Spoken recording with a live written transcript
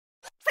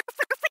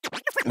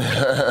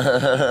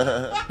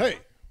Hey,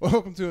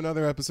 welcome to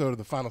another episode of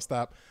The Final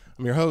Stop.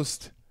 I'm your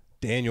host,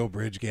 Daniel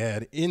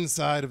Bridgegad,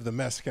 inside of the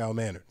Mescal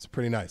Manor. It's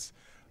pretty nice.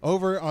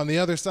 Over on the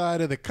other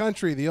side of the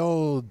country, the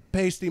old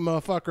pasty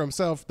motherfucker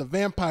himself, the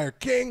Vampire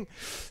King,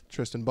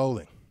 Tristan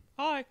Bowling.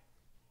 Hi.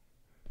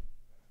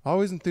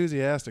 Always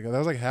enthusiastic. That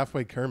was like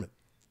halfway Kermit.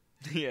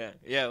 Yeah,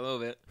 a little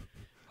bit.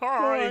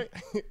 Hi.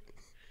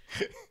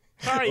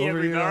 Hi, Over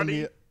everybody. here on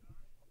the,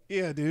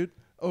 yeah, dude.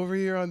 Over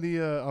here on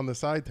the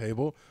side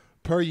table,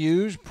 per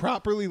usual,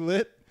 properly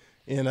lit.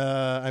 In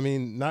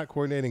not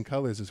coordinating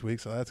colors this week,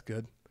 so that's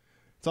good.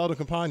 It's Aldo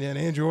Campagna and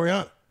Andrew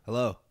Oriana.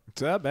 Hello.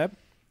 What's up, babe?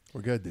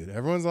 We're good, dude.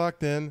 Everyone's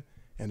locked in.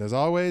 And as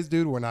always,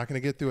 dude, we're not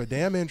going to get through a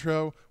damn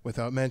intro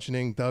without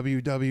mentioning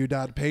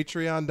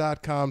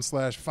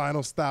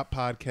www.patreon.com/Final Stop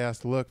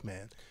Podcast. Look,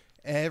 man,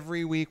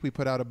 every week we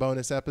put out a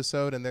bonus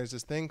episode, and there's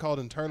this thing called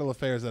Internal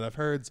Affairs that I've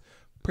heard's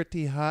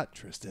pretty hot,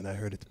 Tristan. I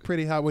heard it's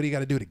pretty hot. What do you got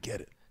to do to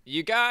get it?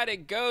 You gotta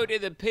go to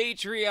the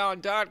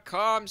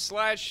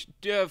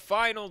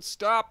patreon.com/Final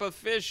Stop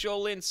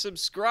Official and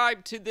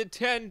subscribe to the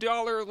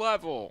 $10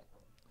 level.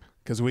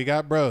 Because we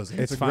got bros.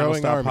 It's a Final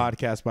growing Stop army.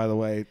 Podcast, by the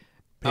way.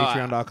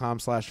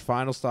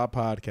 Patreon.com/Final Stop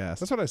Podcast.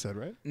 That's what I said,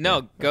 right?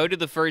 No, go to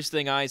the first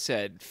thing I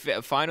said.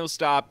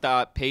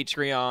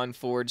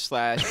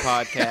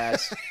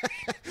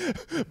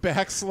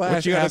 finalstop.patreon/podcast.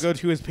 What you gotta go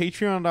to is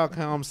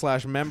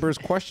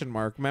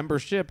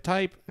patreon.com/members?membership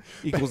type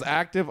equals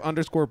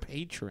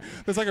active_patron.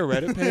 There's like a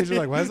Reddit page. You're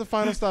like, why is the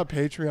Final Stop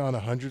Patreon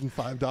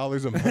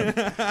 $105 a month?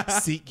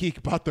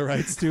 SeatGeek bought the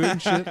rights to it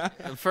and shit.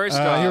 First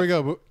off, here we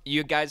go.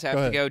 you guys have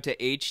to go to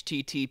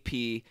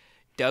http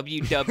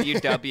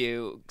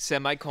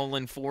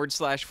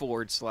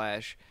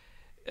www://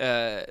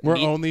 We're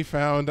only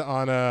found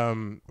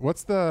on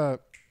what's the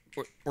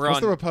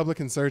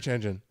Republican search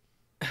engine?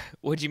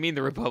 What do you mean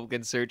the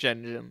Republican search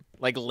engine?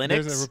 Like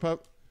Linux? There's a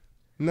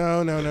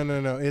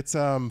No. It's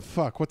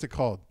what's it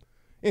called?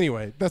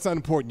 Anyway, that's not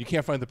important. You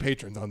can't find the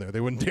patrons on there.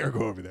 They wouldn't dare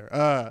go over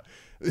there.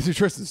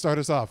 Tristan, start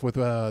us off with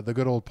the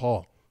good old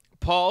Paul.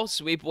 Paul,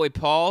 sweet boy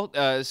Paul,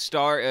 is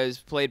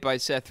played by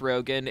Seth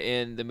Rogen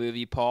in the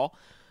movie Paul.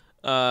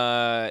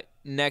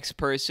 Next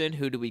person,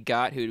 who do we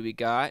got?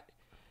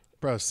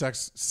 Bro,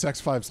 Sex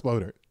 5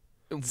 Sploder.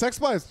 Sex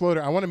 5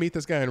 Sploder, I want to meet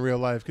this guy in real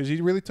life because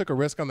he really took a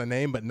risk on the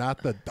name, but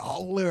not the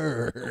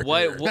dollar.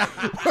 What?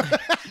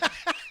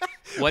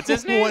 What's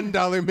his name?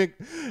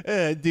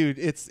 $1 dude,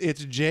 it's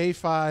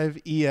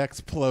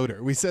J5EX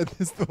Ploder. We said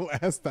this the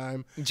last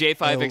time.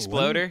 J5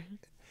 Exploder?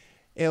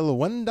 El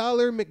 $1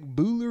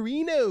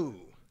 McBoolerino.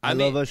 I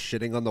love us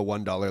shitting on the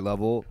 $1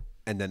 level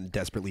and then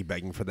desperately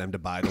begging for them to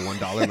buy the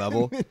 $1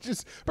 level.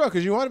 Bro,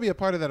 because you want to be a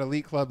part of that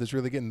elite club that's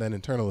really getting that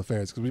internal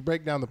affairs. Because we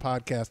break down the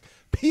podcast,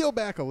 peel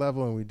back a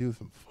level, and we do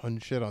some fun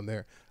shit on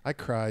there. I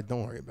cried.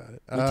 Don't worry about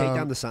it. We take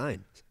down the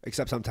sign.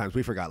 Except sometimes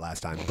we forgot last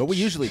time. But we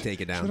usually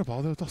take it down. Shut up,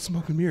 Aldo. It's all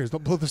smoke and mirrors.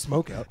 Don't blow the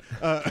smoke out.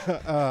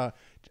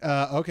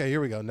 Okay,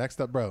 here we go.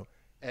 Next up, bro.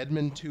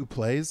 Edmund 2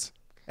 Plays.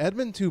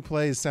 Edmund 2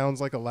 Plays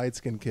sounds like a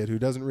light-skinned kid who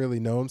doesn't really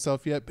know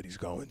himself yet, but he's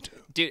going to.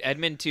 Dude,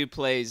 Edmund 2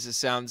 Plays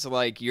sounds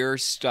like you're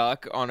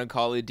stuck on a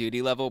Call of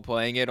Duty level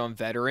playing it on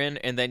Veteran,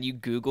 and then you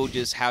Google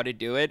just how to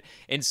do it,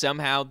 and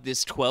somehow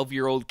this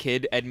 12-year-old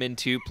kid, Edmund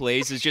 2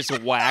 Plays, is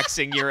just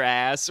waxing your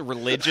ass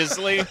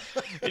religiously.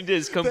 It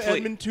is complete. The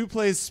Edmund 2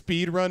 Plays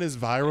speed run is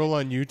viral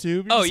on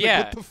YouTube. Oh, like,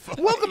 yeah. what the fuck?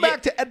 Welcome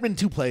back to Edmund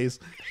 2 Plays.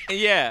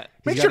 Yeah.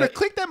 Make sure to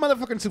click that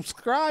motherfucking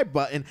subscribe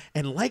button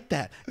and like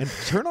that and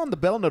turn on the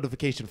bell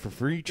notification for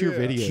future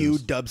videos. Cue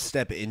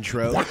dubstep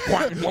intro.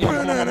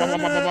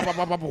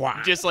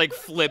 Just like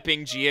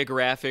flipping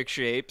geographic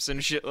shapes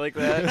and shit like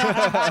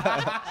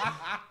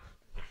that.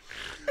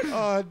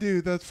 Oh,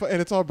 dude, that's fun.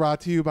 And it's all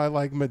brought to you by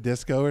like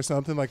Madisco or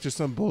something, like just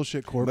some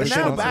bullshit corporate. But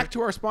now back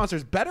to our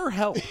sponsors,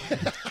 BetterHelp.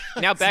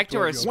 Now back to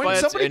our When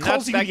sponsors. somebody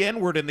calls you the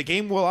N-word in the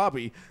game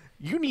lobby,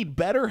 you need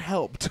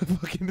BetterHelp to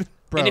fucking...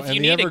 Bro, and if you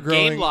need a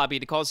ever-growing game lobby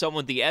to call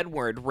someone the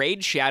N-word,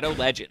 raid Shadow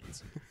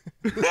Legends.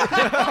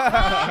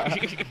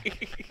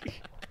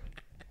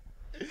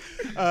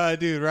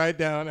 Dude, right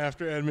down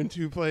after Edmund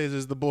 2 Plays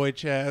is the boy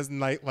Chaz,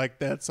 Night Like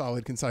That,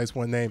 solid, concise,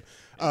 one name.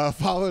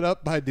 Followed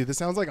up by, dude, this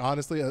sounds like,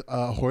 honestly,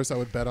 a horse I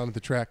would bet on at the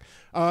track.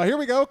 Here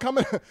we go,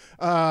 coming,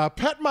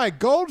 Pet My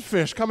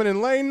Goldfish, coming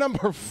in lane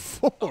number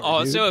 4.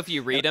 Also, dude. if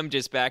you read them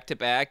just back to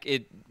back,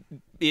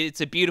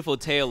 it's a beautiful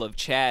tale of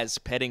Chaz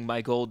petting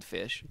my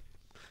goldfish.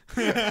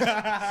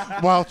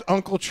 While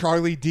Uncle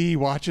Charlie D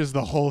watches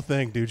the whole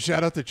thing, dude.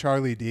 Shout out to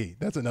Charlie D.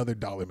 That's another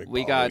dollar McBall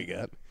We got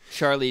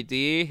Charlie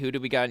D. Who do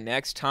we got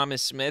next?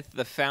 Thomas Smith,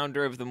 the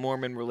founder of the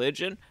Mormon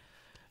religion.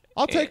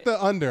 I'll take the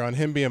under on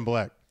him being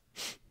black.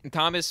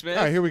 Thomas Smith.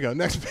 All right, here we go.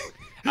 Next.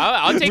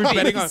 I'll take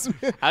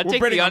I'll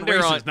take the under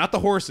on races, not the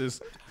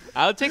horses.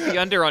 I'll take the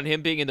under on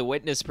him being in the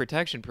witness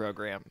protection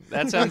program.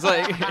 That sounds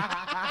like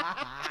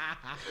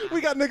We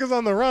got niggas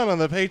on the run on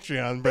the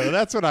Patreon, bro.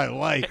 That's what I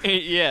like.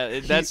 Yeah,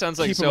 that sounds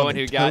like keep 'em on someone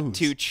their who got toes.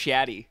 too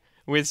chatty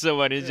with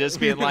someone who's just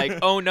being like,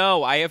 "Oh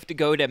no, I have to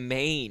go to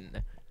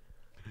Maine."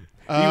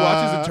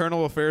 watches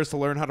Internal Affairs to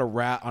learn how to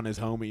rat on his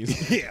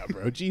homies. Yeah,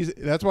 bro. Jeez,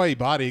 that's why he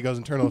bought it. He goes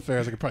Internal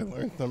Affairs. I could probably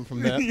learn something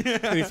from that.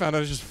 And he found out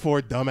it was just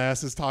 4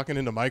 dumbasses talking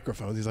into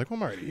microphones. He's like, well,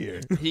 I'm already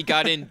here. He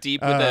got in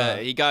deep with a.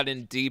 He got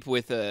in deep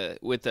with a.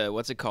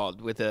 What's it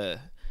called? With a.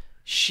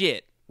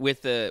 Shit.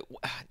 With a.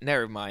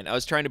 Never mind. I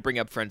was trying to bring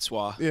up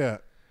Francois. Yeah.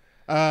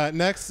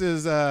 Next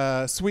is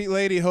Sweet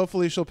Lady.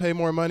 Hopefully she'll pay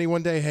more money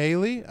one day.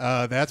 Haley.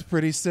 That's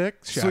pretty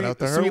sick. Shout out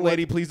to her. Sweet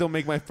lady, please don't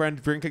make my friend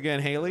drink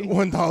again, Haley.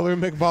 $1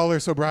 McBaller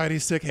sobriety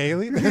sick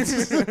Haley. That's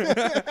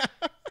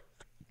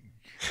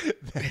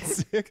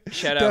sick.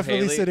 Shout out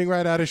Definitely Haley. sitting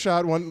right out of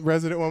shot. One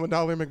resident $1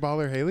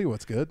 McBaller Haley.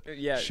 What's good?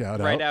 Yeah. Shout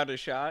right out. out of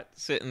shot,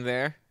 sitting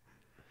there.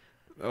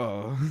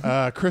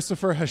 Oh.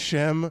 Christopher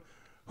Hashem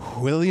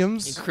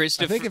Williams.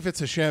 Christopher- I think if it's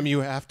Hashem, you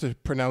have to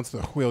pronounce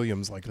the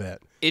Williams like that.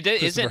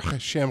 Isn't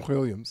Hashem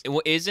Williams.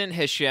 isn't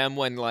Hashem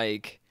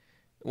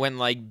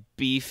when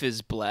beef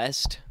is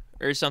blessed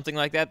or something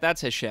like that?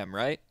 That's Hashem,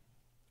 right?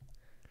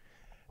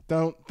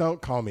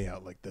 Don't call me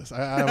out like this.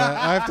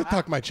 I have to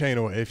tuck my chain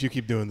away if you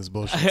keep doing this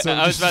bullshit. So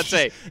I was about to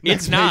say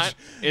next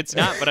it's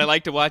not, but I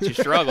like to watch you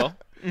struggle.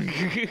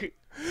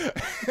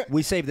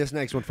 We saved this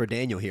next one for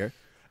Daniel here.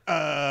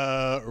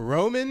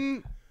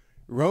 Roman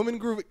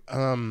Groove.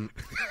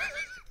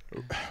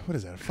 What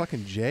is that? A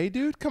fucking J,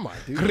 dude? Come on,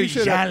 dude. We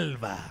should've-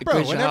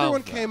 Bro, when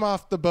everyone came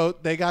off the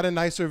boat, they got a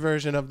nicer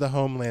version of the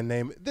Homeland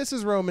name. This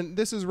is Roman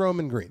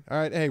Green. All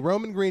right, hey,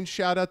 Roman Green,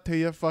 shout out to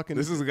you. Fucking.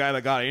 This is the guy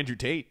that got Andrew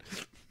Tate.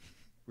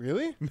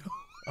 Really? No.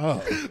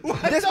 Oh, You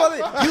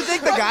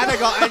think the guy that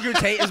got Andrew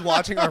Tate is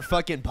watching our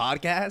fucking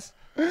podcast?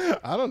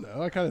 I don't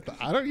know. You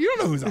don't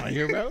know who's on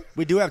here, bro.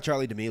 We do have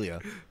Charlie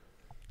D'Amelio.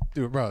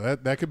 Dude, bro,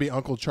 that could be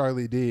Uncle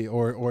Charlie D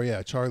or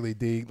yeah, Charlie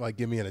D. Like,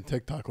 give me in a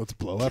TikTok, let's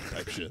blow up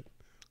type shit.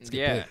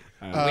 Yeah.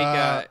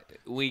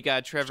 We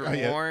got Trevor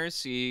yeah. Moore.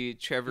 See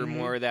Trevor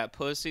Moore, that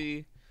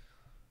pussy.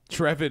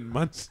 Trevin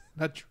Muntz.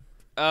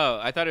 Oh,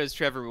 I thought it was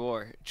Trevor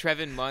Moore.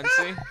 Trevin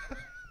Muncie.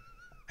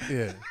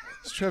 Yeah,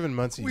 it's Trevin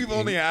Muncie. We've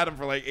only had him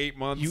for like 8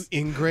 months. You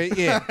ingrate.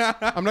 Yeah,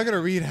 I'm not gonna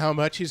read how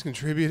much he's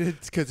contributed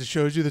because it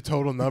shows you the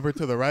total number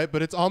to the right,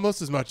 but it's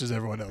almost as much as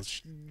everyone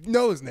else.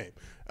 Know his name.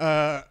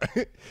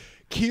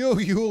 Keel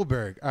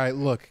Yulberg. All right,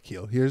 look,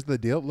 Keel. Here's the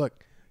deal.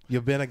 Look,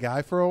 you've been a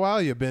guy for a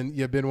while. You've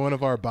been one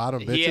of our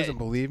bottom bitches, and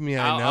believe me,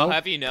 I know. I'll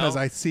have you know. Because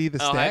I see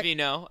the I'll stack. have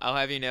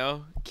you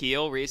know.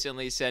 Keel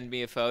recently sent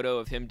me a photo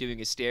of him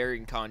doing a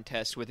staring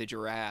contest with a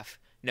giraffe,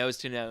 nose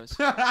to nose.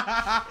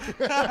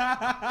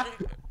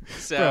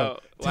 So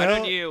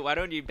Bro, why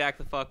don't you back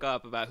the fuck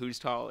up about who's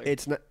taller?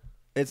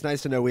 It's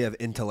nice to know we have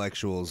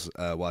intellectuals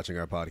watching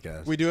our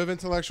podcast. We do have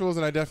intellectuals,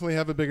 and I definitely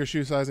have a bigger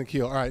shoe size than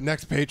Keel. All right,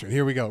 next patron.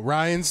 Here we go.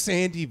 Ryan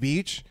Sandy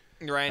Beach.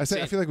 I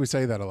feel like we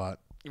say that a lot.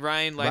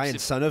 Ryan likes Ryan,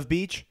 son of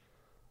Beach.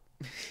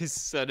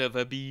 son of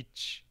a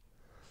beach.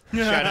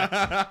 Shout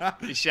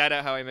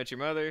out How I Met Your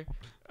Mother.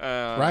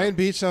 Ryan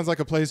Beach sounds like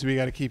a place where you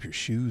got to keep your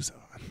shoes on.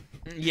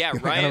 Yeah,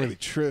 Like, I Ryan. don't really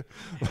trip.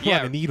 A Yeah.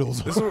 lot of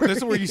needles. This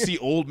is where you see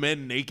old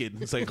men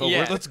naked. It's like,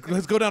 Yeah. let's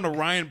go down to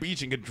Ryan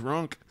Beach and get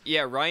drunk.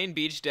 Yeah, Ryan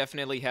Beach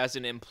definitely has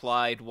an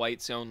implied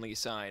whites only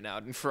sign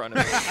out in front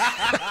of him.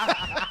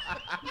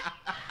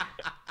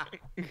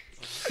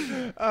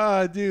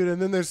 Dude,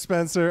 and then there's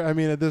Spencer. I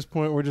mean, at this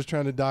point, we're just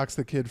trying to dox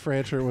the kid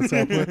Francher.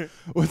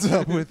 What's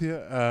up with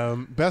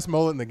you? Best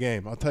mullet in the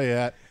game. I'll tell you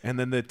that. And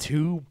then the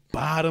two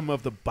bottom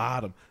of the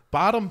bottom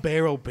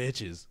barrel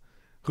bitches.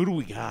 Who do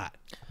we got?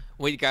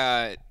 We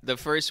got the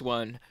first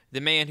one,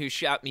 the man who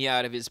shot me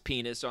out of his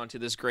penis onto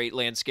this great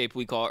landscape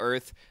we call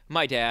Earth.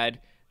 My dad,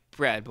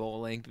 Brad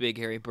Bowling, Big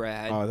Hairy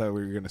Brad. Oh, I thought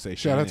we were gonna say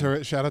Shout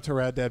out to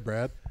Rad Dad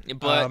Brad.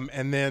 But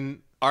and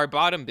then our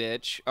bottom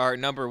bitch, our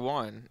number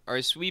one,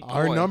 our sweet boy,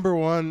 our number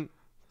one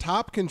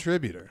top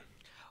contributor,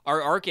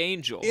 our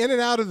archangel. in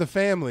and out of the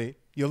family.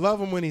 You love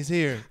him when he's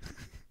here.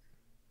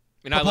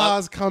 And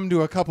Papa's come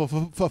to a couple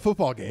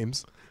football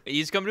games.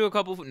 He's come to a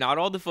couple, not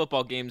all the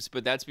football games,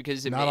 but that's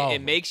because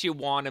it makes you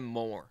want him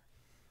more.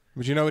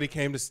 But you know what? He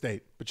came to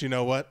state. But you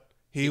know what?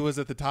 He was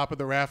at the top of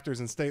the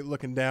rafters in state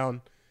looking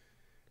down.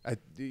 I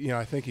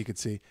think he could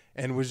see.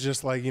 And was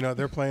just like,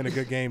 they're playing a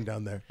good game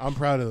down there. I'm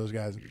proud of those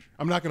guys.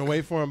 I'm not going to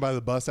wait for him by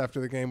the bus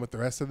after the game with the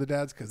rest of the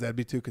dads because that'd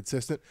be too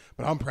consistent.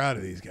 But I'm proud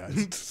of these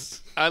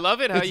guys. I love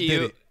it how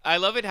Diddy. I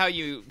love it how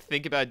you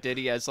think about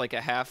Diddy as like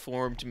a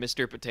half-formed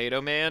Mr.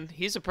 Potato Man.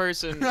 He's a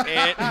person,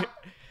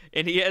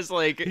 and he has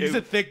like He's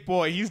a thick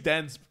boy. He's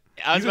dense.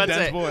 I was He's a about to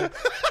dense say- boy.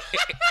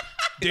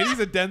 Diddy's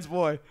a dense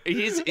boy.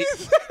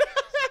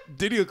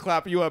 Diddy will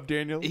clap you up,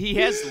 Daniel. He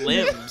has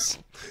limbs.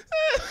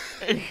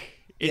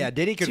 Yeah,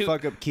 Diddy could two-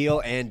 fuck up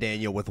Keel and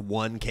Daniel with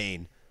one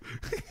cane.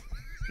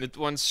 With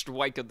one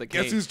strike of the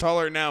cane. Guess who's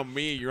taller now?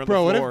 Me. You're on Bro,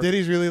 the what floor. if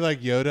Diddy's really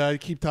like Yoda? I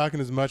keep talking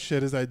as much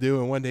shit as I do,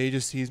 and one day he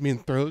just sees me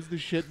and throws the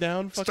shit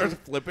down. starts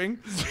flipping?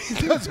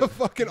 He does a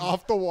fucking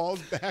off the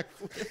walls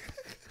backflip.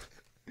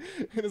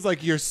 And it's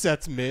like your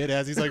set's mid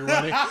as he's like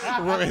running,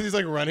 as he's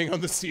like running on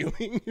the ceiling.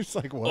 You're just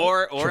like, what?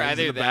 or Trans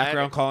either in the that,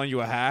 background calling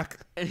you a hack.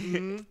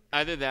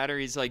 either that, or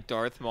he's like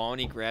Darth Maul and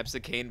he grabs the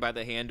cane by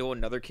the handle,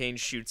 another cane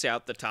shoots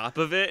out the top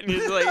of it, and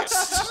he's like,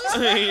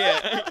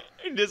 yeah,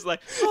 Just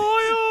like, Starts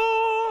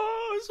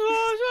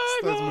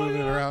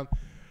moving it around.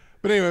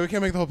 But anyway, we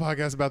can't make the whole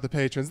podcast about the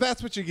patrons.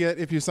 That's what you get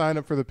if you sign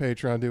up for the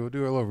Patreon. We'll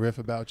do a little riff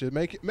about you.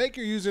 Make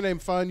your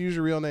username fun. Use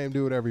your real name.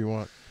 Do whatever you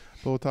want.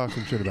 But we'll talk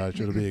some shit about it.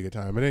 It'll be a good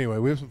time. But anyway,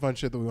 we have some fun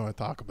shit that we want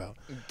to talk about.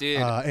 Dude.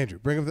 Andrew,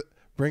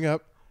 bring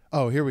up.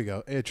 Oh, here we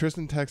go.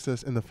 Tristan texted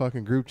us in the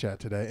fucking group chat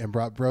today and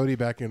brought Brody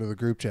back into the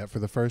group chat for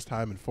the first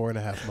time in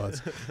 4.5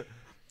 months.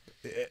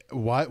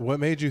 What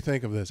made you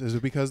think of this? Is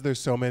it because there's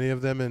so many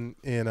of them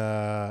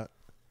in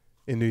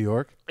New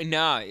York?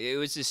 No, it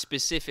was a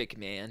specific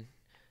man.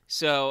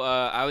 So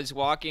I was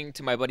walking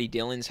to my buddy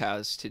Dylan's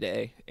house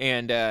today,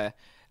 and I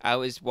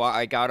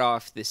got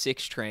off the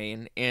 6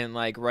 train, and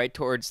like right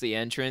towards the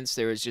entrance,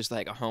 there was just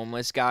like a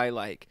homeless guy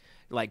like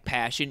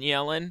passion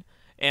yelling.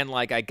 And,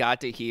 like, I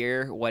got to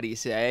hear what he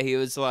said. He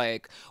was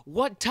like,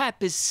 what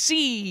type of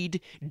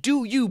seed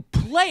do you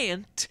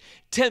plant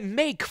to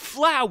make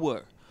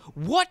flour?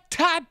 What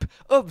type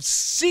of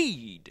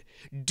seed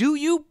do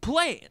you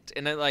plant?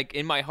 And,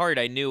 in my heart,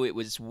 I knew it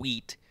was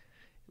wheat.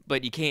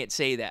 But you can't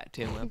say that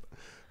to him.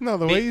 No,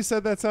 the way you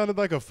said that sounded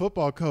like a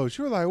football coach.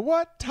 You were like,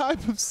 what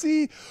type of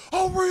seed?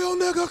 A real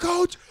nigga,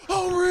 coach.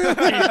 A real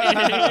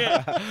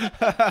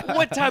nigga.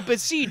 What type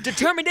of seed?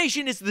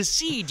 Determination is the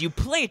seed you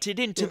planted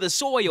into the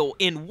soil,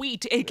 and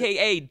wheat,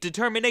 a.k.a.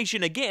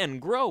 determination again,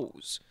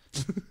 grows.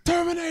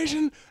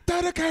 Determination,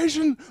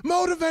 dedication,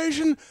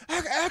 motivation,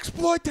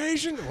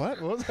 exploitation.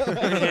 What was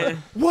that?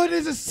 What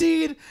is a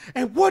seed,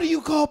 and what do you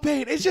call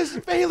pain? It's just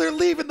failure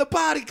leaving the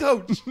body,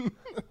 coach.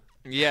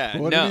 Yeah,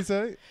 What did he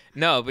say?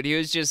 No, but he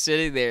was just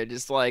sitting there,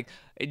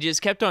 he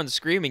just kept on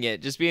screaming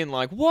it, just being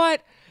like,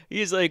 what?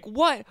 He's like,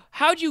 what?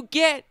 How'd you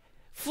get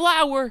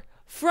flour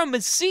from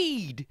a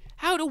seed?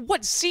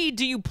 What seed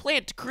do you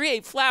plant to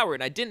create flour?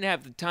 And I didn't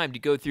have the time to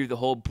go through the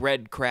whole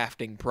bread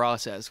crafting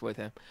process with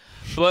him.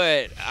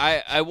 But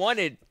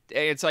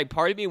it's like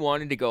part of me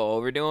wanted to go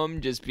over to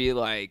him, just be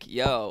like,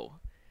 yo,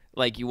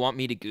 like, you want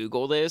me to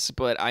Google this?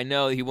 But I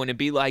know he wouldn't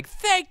be like,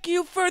 thank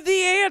you for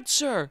the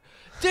answer.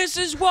 This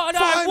is what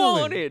I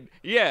wanted.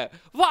 Yeah.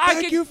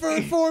 Thank you for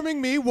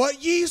informing me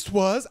what yeast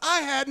was. I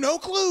had no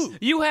clue.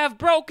 You have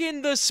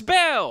broken the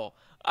spell.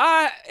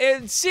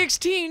 In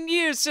 16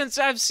 years since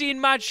I've seen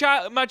my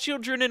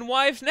children and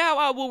wife, now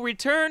I will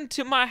return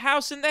to my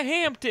house in the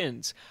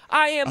Hamptons.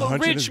 I am a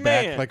rich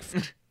man. Back,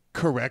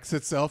 corrects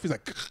itself. He's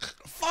like,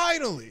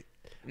 finally.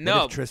 No.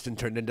 What if Tristan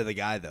turned into the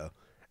guy, though?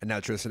 And now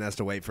Tristan has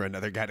to wait for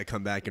another guy to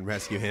come back and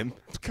rescue him.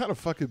 What kind of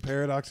fucking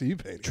paradox are you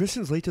painting?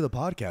 Tristan's late to the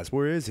podcast.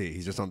 Where is he?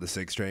 He's just on the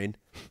 6 train.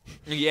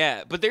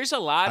 Yeah, but there's a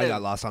lot I of...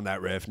 got lost on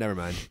that riff. Never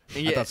mind.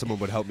 Yeah. I thought someone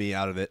would help me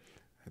out of it.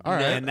 All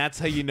right. And that's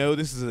how you know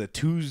this is a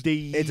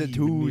Tuesday. It's a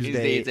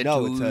Tuesday. It's a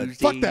no, Tuesday.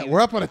 it's a... Fuck that.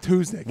 We're up on a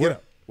Tuesday. Get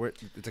up.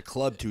 It's a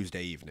club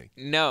Tuesday evening.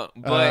 No,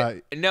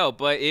 but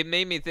it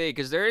made me think,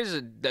 because there is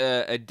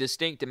a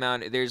distinct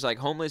amount. There's like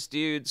homeless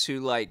dudes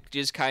who like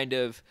just kind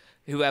of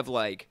who have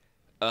like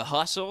a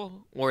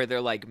hustle where they're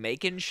like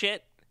making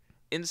shit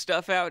and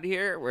stuff out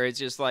here, where it's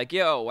just like,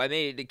 yo, I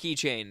made a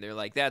keychain. They're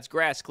like, that's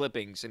grass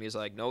clippings, and he's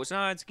like, no, it's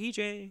not. It's a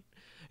keychain.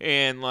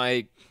 And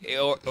like,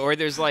 or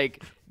there's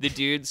like the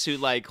dudes who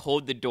like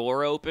hold the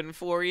door open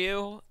for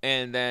you,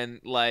 and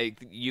then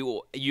like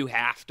you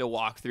have to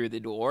walk through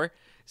the door.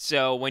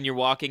 So when you're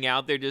walking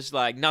out, they're just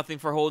like, nothing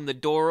for holding the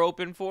door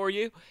open for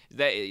you.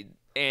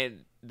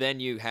 And then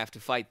you have to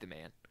fight the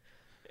man.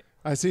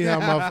 I see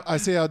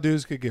how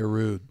dudes could get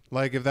rude.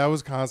 Like if that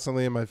was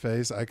constantly in my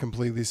face, I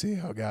completely see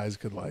how guys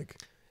could like,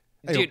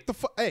 hey, Dude.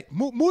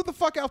 move the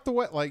fuck out the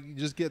way. Like you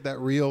just get that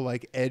real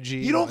like edgy.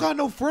 You don't got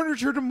no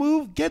furniture to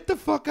move. Get the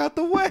fuck out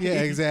the way.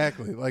 Yeah,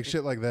 exactly. Like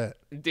shit like that.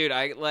 Dude,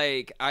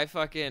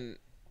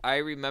 I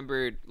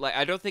remembered, like,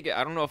 I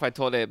don't know if I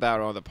told it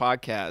about it on the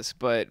podcast,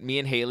 but me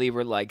and Haley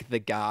were like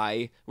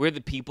we're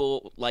the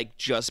people like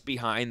just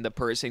behind the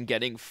person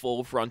getting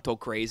full frontal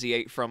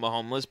crazy from a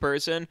homeless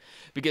person,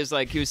 because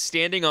like he was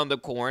standing on the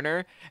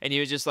corner and he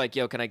was just like,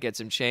 yo, can I get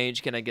some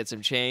change? Can I get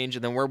some change?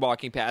 And then we're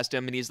walking past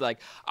him and he's like,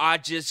 I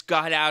just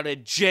got out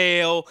of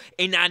jail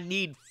and I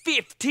need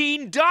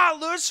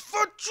 $15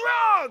 for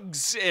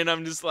drugs. And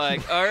I'm just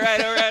like, all right.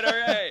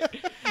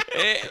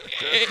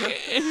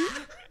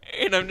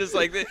 And I'm just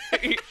like,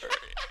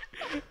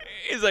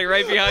 he's like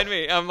right behind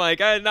me. I'm like,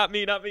 not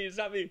me, it's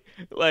not me.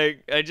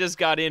 Like, I just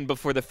got in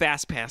before the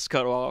fast pass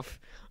cut off.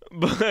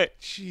 But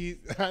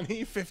I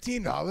need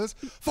 $15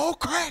 for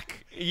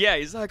crack. Yeah,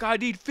 he's like, I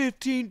need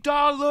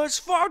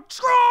 $15 for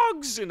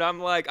drugs. And I'm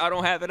like, I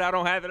don't have it.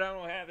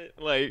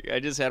 Like,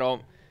 I just had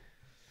all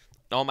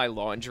my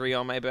laundry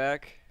on my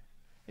back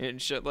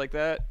and shit like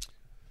that.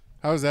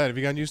 How's that? Have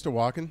you gotten used to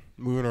walking,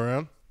 moving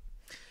around?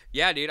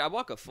 Yeah, dude, I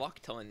walk a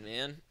fuck ton,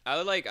 man.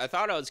 I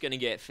thought I was gonna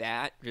get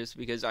fat just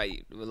because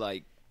I would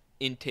like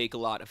intake a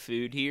lot of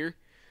food here,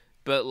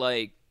 but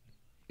like,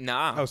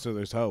 nah. Oh, so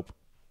there's hope.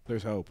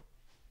 There's hope.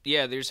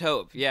 Yeah, there's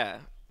hope.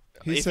 Yeah.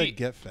 He said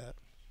get fat.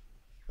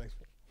 Thanks.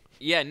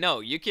 Yeah, no,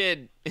 you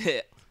could,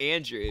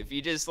 Andrew, if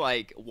you just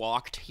like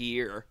walked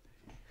here.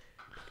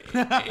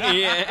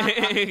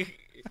 Yeah.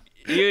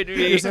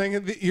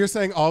 You're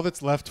saying all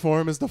that's left for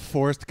him is the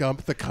Forrest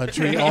Gump, the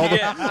country,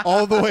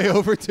 all the way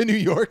over to New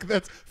York.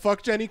 That's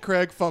fuck Jenny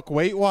Craig, fuck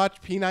Weight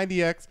Watch,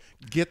 P90X,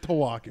 get to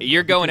walking.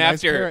 You're going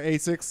after pair of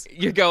Asics.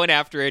 You're going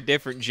after a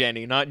different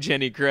Jenny, not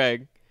Jenny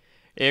Craig.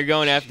 You're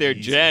going after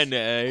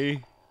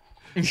Jenny.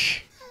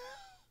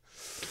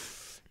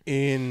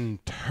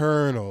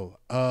 Internal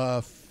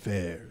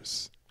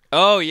affairs.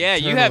 Oh yeah,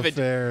 you have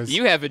affairs.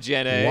 You have a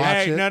Jenny. Watch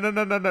Hey, it.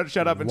 no.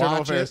 Shut up. Internal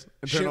Watch affairs. it.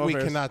 Internal Shit we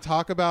affairs. cannot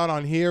talk about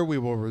on here. We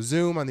will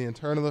resume on the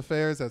internal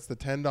affairs. That's the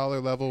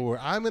 $10 level where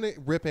I'm going to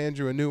rip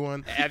Andrew a new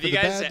one Have for you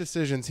the guys- bad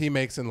decisions he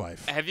makes in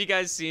life. Have you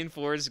guys seen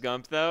Forrest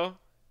Gump though?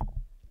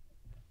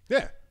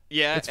 Yeah.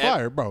 Yeah, It's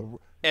fire, bro.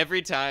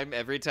 Every time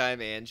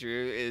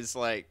Andrew is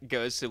like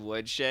goes to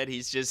woodshed,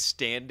 he's just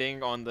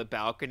standing on the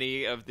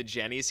balcony of the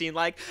Jenny scene,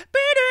 like.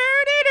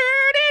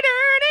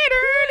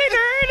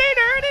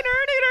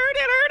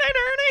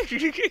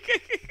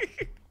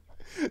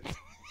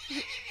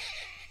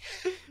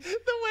 The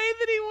way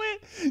that he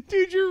went,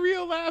 dude, your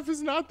real laugh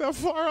is not that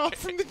far off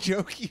from the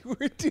joke you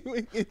were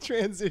doing in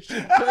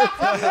transition.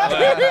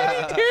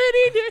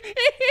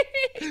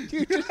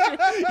 Dude,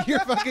 just your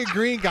fucking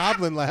Green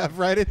Goblin laugh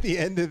right at the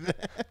end of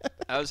that.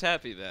 I was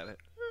happy about it.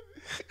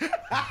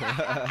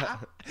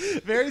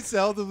 Very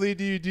seldomly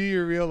do you do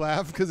your real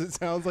laugh because it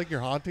sounds like you're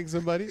haunting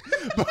somebody.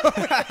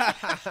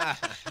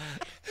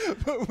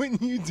 But when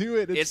you do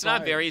it, It's not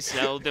fire. very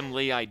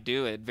seldomly I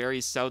do it. Very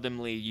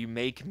seldomly you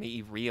make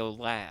me real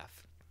laugh.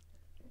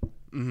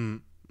 All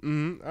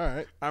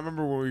right. I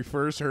remember when we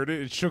first heard it,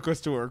 it shook us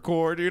to our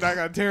core, dude. I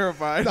got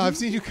terrified. No, I've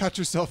seen you cut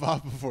yourself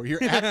off before.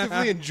 You're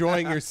actively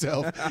enjoying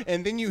yourself,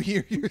 and then you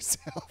hear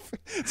yourself.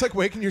 It's like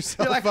waking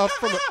yourself up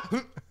from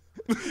a...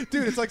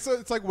 Dude, it's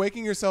like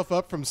waking yourself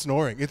up from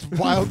snoring. It's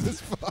wild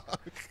as fuck.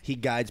 He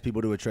guides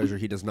people to a treasure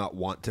he does not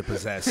want to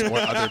possess or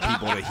other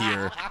people to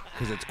hear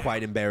because it's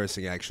quite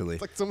embarrassing, actually.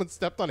 It's like someone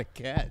stepped on a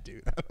cat,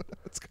 dude.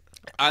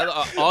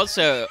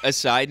 Also, a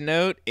side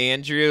note,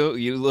 Andrew,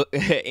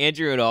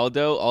 Andrew and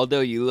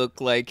Aldo, you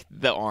look like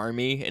the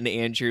army, and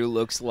Andrew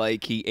looks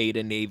like he ate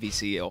a Navy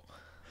SEAL.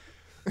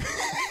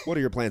 What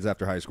are your plans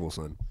after high school,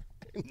 son?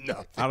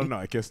 No. I don't know.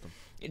 I kissed him.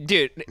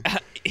 Dude,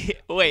 You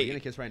wait, gonna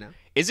kiss right now?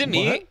 is it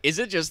me? What? Is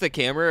it just the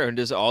camera, or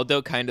does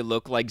Aldo kind of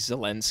look like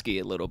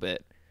Zelensky a little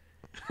bit?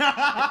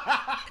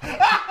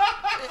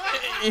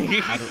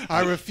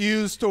 I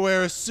refuse to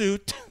wear a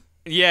suit.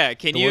 Yeah,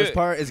 can The you? worst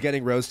part is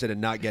getting roasted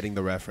and not getting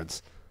the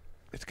reference.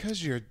 It's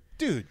because you're...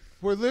 Dude,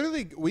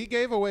 we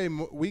gave away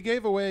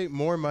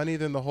more money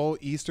than the whole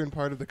eastern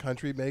part of the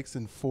country makes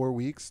in 4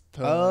 weeks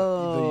to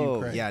the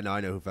Ukraine. Yeah, no,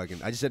 I know who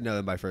fucking... I just didn't know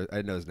him by first. I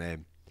didn't know his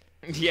name.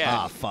 Yeah.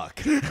 Ah, fuck.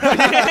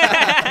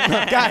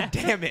 God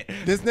damn it.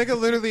 This nigga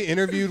literally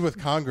interviewed with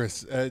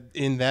Congress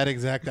in that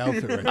exact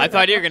outfit right I now.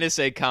 thought you were gonna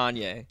say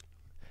Kanye.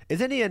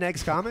 Isn't he an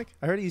ex-comic?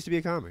 I heard he used to be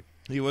a comic.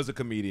 He was a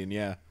comedian,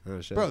 yeah.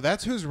 Oh, shit. Bro,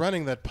 that's who's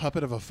running that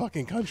puppet of a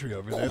fucking country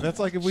over there. That's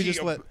like if we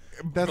just let...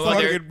 That's Well,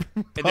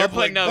 like... they're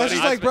putting up. That's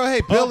just like, bro,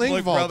 hey, Bill Public, Engvall,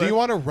 do brother. you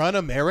want to run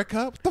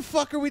America? What the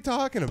fuck are we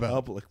talking about?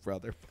 Public,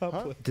 brother.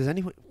 Public. Does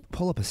anyone...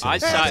 Pull up a I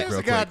sound saw effect it. That's real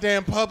a quick.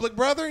 goddamn public,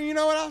 brother. You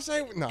know what I'll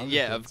say? No, I'm just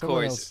Yeah, kidding. of Someone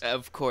course, else.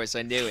 of course,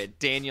 I knew it.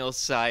 Daniel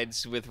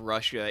sides with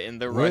Russia in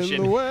the When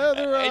Russian. the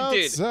weather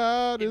Dude,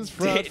 outside is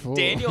frightful.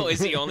 Daniel is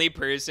the only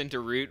person to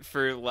root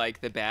for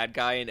like the bad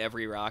guy in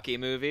every Rocky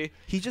movie,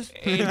 He just...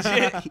 and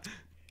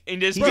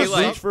just He be just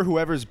like, roots for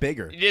whoever's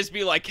bigger. just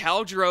be like,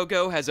 Khal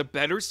Drogo has a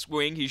better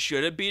swing. He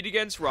should have beat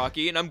against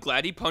Rocky, and I'm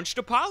glad he punched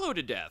Apollo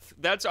to death.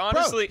 That's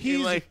honestly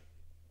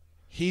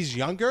He's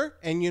younger,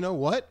 and you know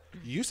what?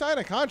 You sign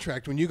a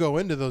contract when you go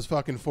into those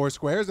fucking 4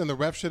 squares, and the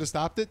ref should have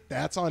stopped it.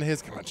 That's on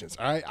his conscience,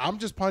 all right? I'm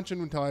just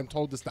punching until I'm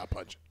told to stop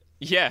punching.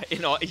 yeah.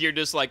 And you're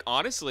just like,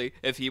 honestly,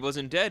 if he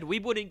wasn't dead, we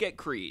wouldn't get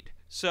Creed.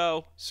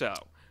 So.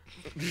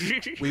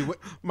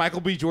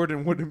 Michael B.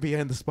 Jordan wouldn't be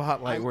in the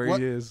spotlight where what-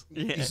 he is.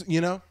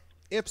 You know,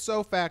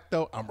 ipso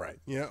facto, I'm right.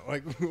 You know,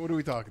 like, what are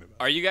we talking about?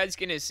 Are you guys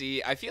gonna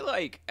see? I feel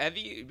like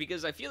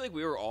because I feel like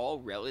we were all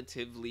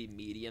relatively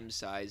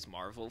medium-sized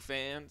Marvel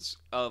fans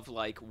of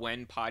like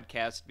when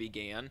podcast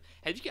began.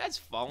 Have you guys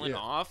fallen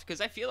off?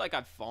 Because I feel like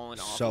I've fallen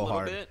off So a little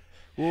hard. bit.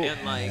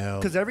 And like,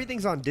 Because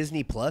everything's on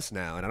Disney Plus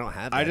now, and I don't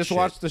have that I just shit.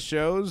 watched the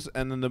shows,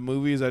 and then the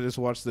movies, I just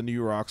watched the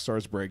new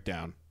Rockstars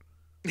breakdown.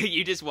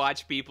 you just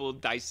watch people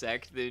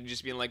dissect and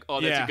just being like,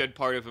 "Oh, that's Yeah. a good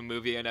part of a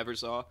movie I never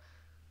saw."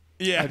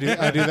 Yeah. I do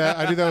that.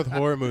 I do that with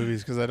horror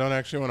movies because I don't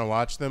actually want to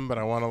watch them, but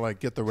I want to like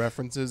get the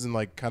references and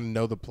like kind of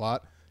know the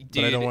plot.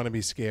 But I don't Dude. want to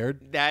be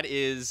scared. That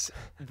is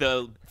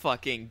the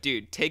fucking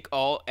dude. Take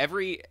all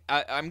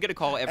I'm gonna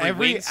call every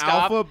Every Wingstop,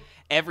 alpha-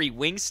 every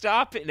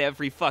Wingstop, and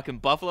every fucking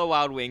Buffalo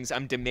Wild Wings.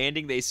 I'm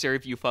demanding they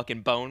serve you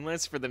fucking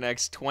boneless for the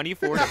next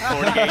 24 to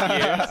 48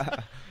 years.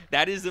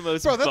 That is the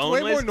most. Bro, that's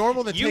boneless. way more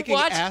normal than You taking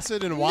watch-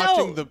 acid and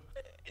watching No.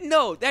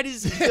 No, that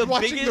is the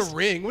watching biggest. The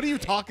Ring. What are you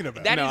talking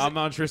about? That No, is- I'm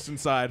on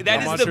Tristan's side.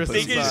 That I'm on is the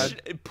Tristan's biggest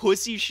side.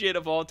 pussy shit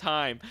of all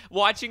time.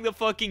 Watching the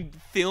fucking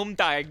film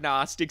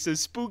diagnostics of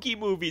spooky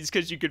movies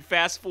because you could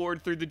fast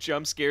forward through the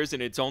jump scares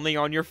and it's only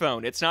on your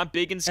phone. It's not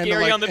big and and scary the,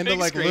 like, on the and big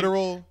the, like screen.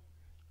 literal.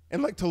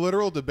 And like to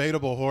literal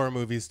debatable horror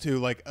movies too.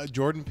 Like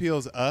Jordan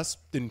Peele's Us,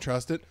 didn't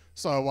trust it,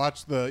 so I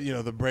watched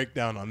the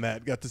breakdown on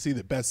that. Got to see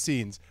the best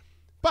scenes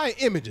by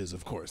images,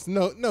 of course.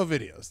 No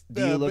videos.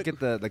 Do you look at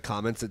the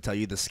comments that tell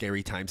you the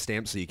scary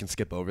timestamps so you can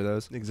skip over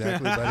those?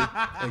 Exactly,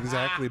 buddy.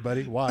 Exactly,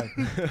 buddy. Why?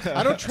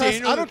 I don't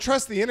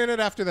trust the internet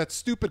after that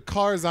stupid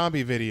car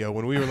zombie video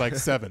when we were like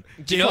 7.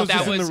 Do you know That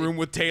that was in was the room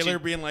with Taylor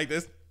being like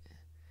this.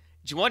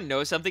 Do you want to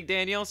know something,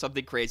 Daniel?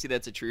 Something crazy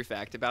that's a true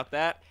fact about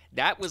that?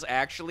 That was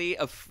actually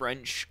a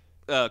French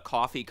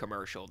coffee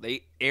commercial.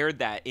 They aired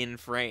that in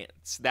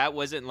France. That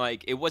wasn't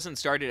like, it wasn't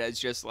started as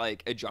just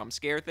like a jump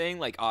scare thing.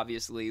 Like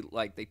obviously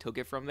like they took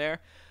it from there.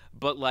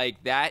 But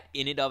like that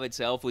in and of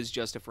itself was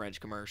just a French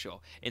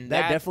commercial. And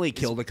That definitely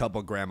killed a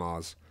couple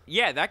grandmas.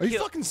 Yeah, that Are killed. you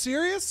fucking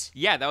serious?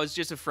 Yeah, that was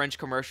just a French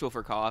commercial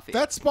for coffee.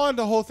 That spawned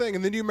a whole thing.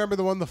 And then do you remember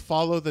the one, the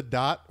follow the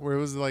dot, where it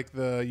was like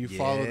you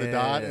follow the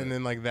dot, Yeah. and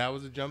then like that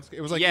was a jump scare.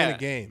 It was like yeah. in a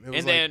game. It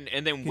was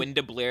and then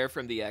Wenda Blair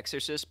from The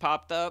Exorcist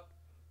popped up.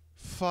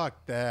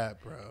 fuck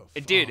that, bro.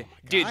 Dude, Oh my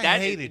God. dude, I that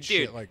hated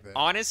shit like that.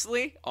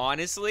 Honestly,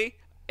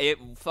 it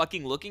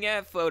fucking looking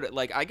at photo,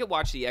 like I could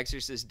watch The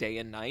Exorcist day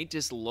and night.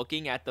 Just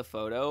looking at the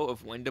photo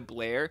of Wenda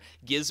Blair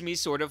gives me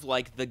sort of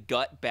like the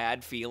gut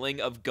bad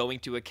feeling of going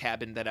to a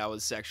cabin that I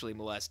was sexually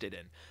molested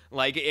in.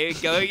 Like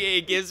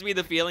it gives me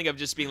the feeling of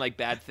just being like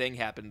bad thing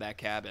happened in that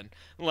cabin.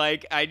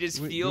 Like I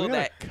just Do feel we got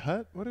that. a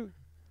cut? What do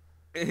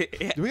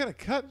we got a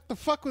cut? What the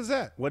fuck was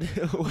that? What is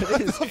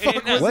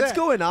was what's that?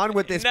 going on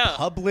with this No.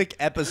 public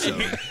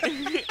episode?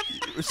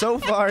 So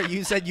far,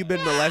 you said you've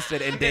been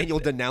molested, and Daniel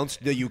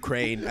denounced the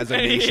Ukraine as a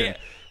nation. Yeah.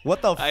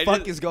 What the I fuck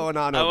just- is going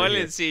on I over wanted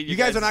here? to see you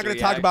guys are guys' not going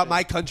to talk about reaction.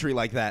 my country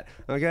like that,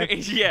 okay?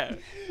 Yeah.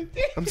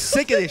 I'm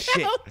sick of this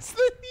shit.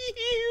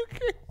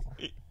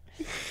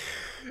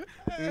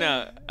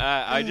 No,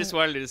 I just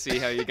wanted to see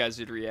how you guys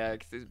would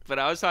react. But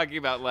I was talking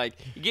about like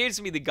it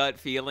gives me the gut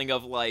feeling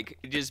of like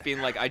just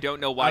being like I don't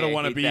know why I don't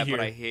want wanna to be that, here.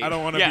 but I hate. I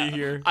don't wanna Yeah, be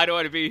here. I don't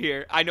want to be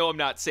here. I know I'm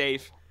not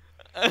safe.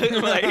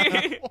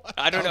 Like,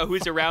 I don't know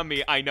who's around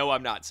me. I know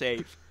I'm not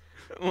safe.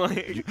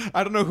 Like,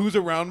 I don't know who's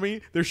around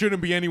me. There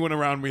shouldn't be anyone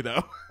around me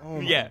though.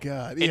 Oh my yeah.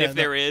 God. And Yeah, if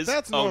there is,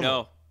 that's oh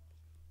normal.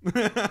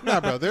 no. Nah,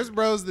 bro. There's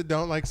bros that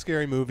don't like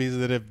scary movies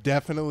that have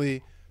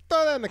definitely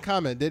throw that in the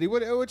comment, Diddy.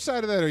 Which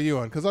side of that are you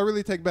on? Because I'll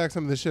really take back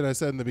some of the shit I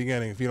said in the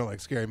beginning if you don't like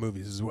scary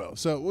movies as well.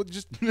 So we'll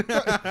just throw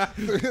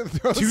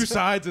Two some-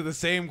 sides of the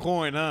same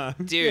coin, huh?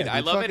 Dude, Yeah, I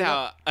dude, love it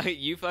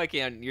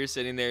fucking how you're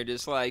sitting there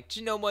just like,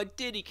 do you know what?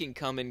 Diddy can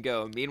come and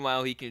go.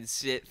 Meanwhile, he can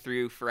sit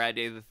through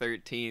Friday the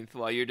 13th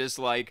while you're just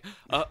like,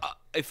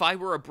 if I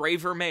were a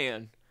braver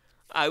man,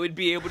 I would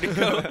be able to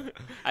go.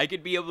 I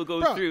could be able to go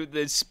Bro. through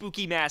the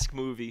Spooky Mask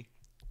movie.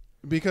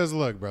 Because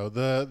look, bro,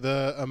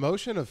 the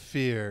emotion of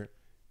fear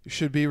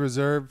should be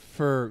reserved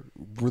for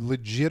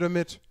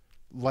legitimate,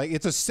 like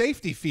it's a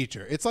safety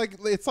feature. It's like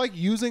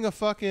using a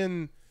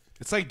fucking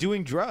It's like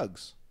doing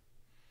drugs.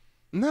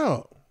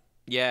 no,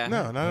 Yeah.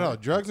 not at all.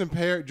 Drugs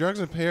impair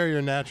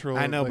your natural.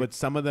 I know, like- but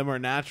some of them are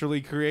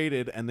naturally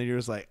created, and then you're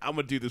just like, I'm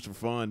gonna do this for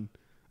fun.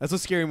 That's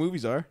what scary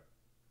movies are.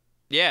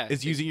 Yeah.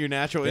 It's using your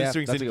natural Yeah,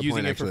 instincts that's and a good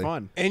using point, it for actually.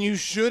 fun. and you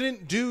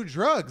shouldn't do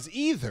drugs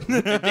either.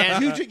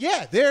 Then-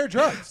 Yeah, they're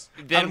drugs.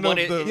 then know what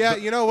if it, Yeah,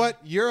 you know what?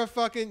 You're a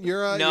scary movie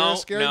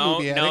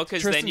addict. no,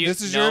 'cause Tristan, then you-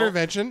 this is no. your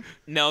intervention.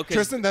 No, 'cause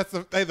Tristan, that's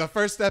the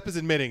first step is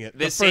admitting it. The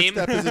The first same-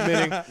 step is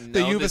admitting that No,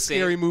 you have the a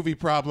scary same- movie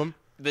problem.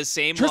 the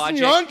same Tristan, logic.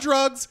 you're on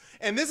drugs,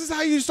 and this is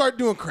how you start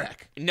doing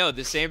crack. No,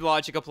 the same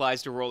logic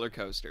applies to roller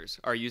coasters.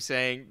 Are you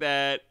saying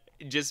that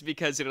just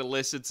because it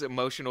elicits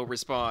emotional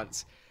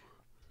response,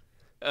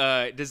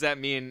 does that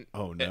mean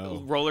Oh,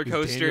 no. roller Is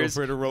Daniel coasters?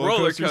 afraid of roller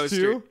coasters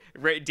too?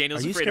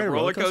 Daniel's Are you afraid scared of of roller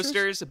roller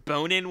coasters? coasters,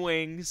 bone-in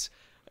wings.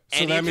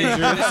 So that means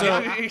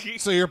anything-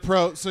 so you're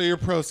pro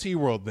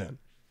SeaWorld then.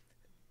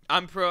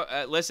 I'm pro.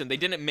 Listen, they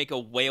didn't make a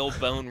whale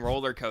bone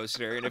roller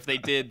coaster, and if they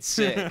did,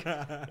 sick.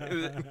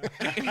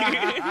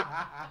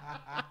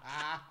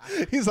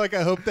 He's like,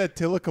 I hope that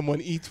Tillicum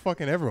one eats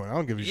fucking everyone. I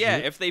don't give a Yeah,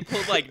 shit. if they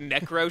pulled like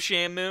Necro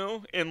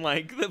Shamu in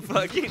like the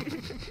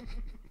fucking.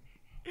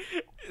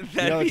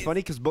 You know, it's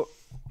funny because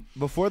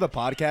before the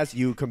podcast,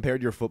 you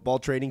compared your football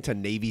training to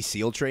Navy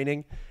SEAL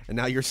training, and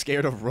now you're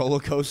scared of roller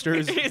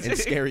coasters and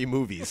scary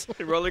movies.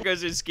 Roller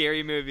coasters,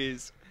 scary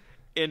movies,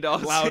 and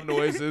also Loud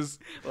noises.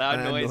 loud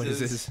And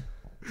noises.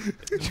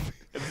 The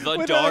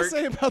What did I dark.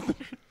 say about the?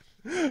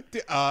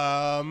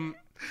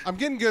 I'm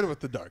getting good with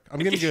the dark. I'm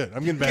getting good.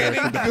 I'm getting better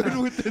at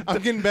the dark.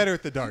 I'm getting better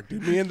at the dark,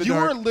 dude. Me and the You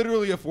dark. are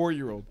literally a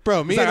 4-year-old.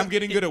 Bro, me It's like, and- I'm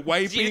getting good at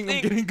wiping.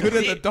 I'm getting good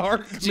at the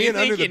dark. Do Me you and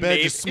under think the in bed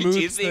Navy, just do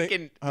you smooth think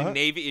thing- in Huh?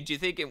 Navy? Do you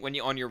think when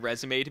you on your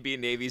resume to be a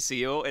Navy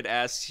SEAL, it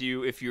asks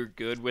you if you're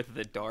good with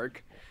the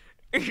dark?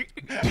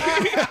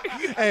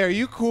 Hey, are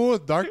you cool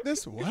with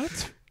darkness?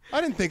 What? I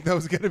didn't think that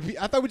was gonna be.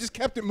 I thought we just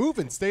kept it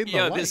moving, stayed in the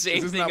Yo, light. the same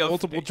Isn't thing that of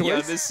multiple yo,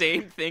 choice? the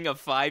same thing a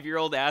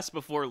 5-year-old asked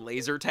before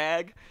laser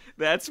tag.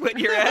 That's what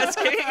you're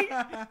asking.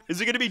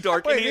 Is it gonna be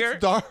dark Wait, in here?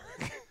 it's dark.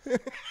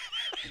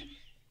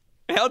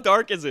 How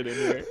dark is it in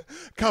here?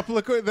 Couple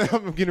of.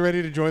 I'm getting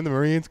ready to join the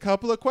Marines.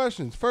 Couple of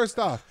questions. First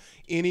off,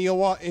 any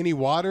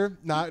water?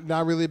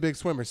 Not really a big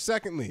swimmer.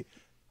 Secondly,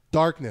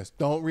 darkness.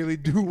 Don't really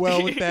do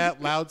well with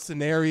that. Loud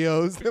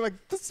scenarios. They're like,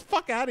 "Get the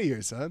fuck out of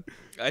here, son."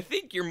 I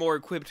think you're more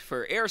equipped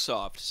for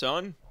airsoft,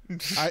 son.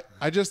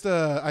 I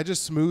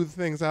just smoothed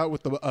things out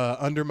with the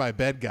under my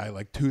bed guy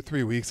like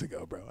 2-3 weeks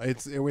ago, bro.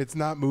 It's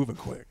not moving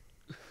quick.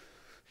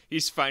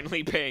 He's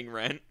finally paying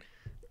rent.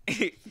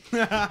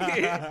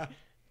 Yeah,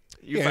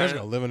 he's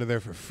gonna live under there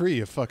for free,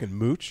 you fucking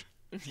mooch.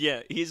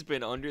 Yeah, he's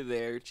been under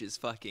there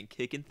just fucking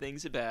kicking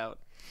things about.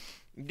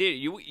 Dude,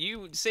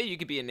 you say you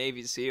could be a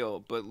Navy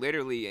SEAL, but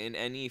literally in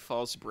any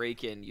false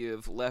break-in, you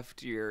have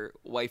left your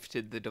wife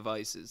to the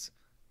devices.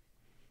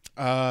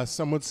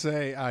 Some would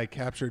say I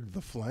captured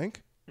the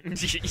flank.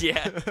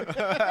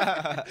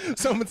 Yeah.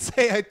 Some would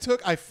say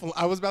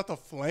I was about to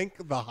flank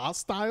the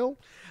hostile.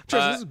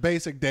 This is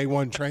basic day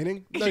one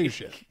training. No your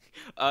shit.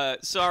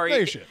 Sorry. No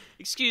your shit.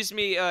 Excuse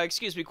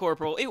me,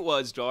 Corporal. It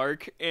was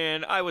dark,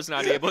 and I was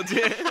not able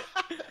to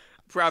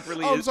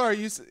properly. Oh, I'm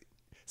sorry.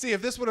 See,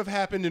 if this would have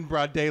happened in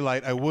broad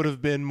daylight, I would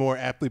have been more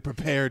aptly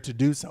prepared to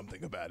do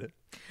something about it.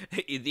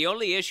 The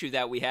only issue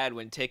that we had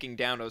when taking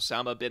down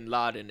Osama bin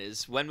Laden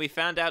is when we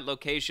found out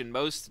location,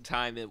 most of the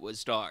time it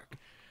was dark.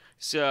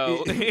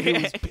 So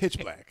it was pitch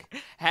black.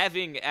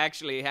 having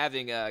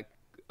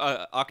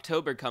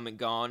October come and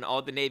gone,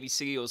 all the Navy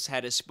SEALs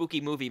had a spooky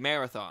movie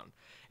marathon.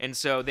 And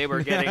so they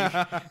were getting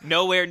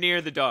nowhere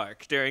near the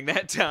dark during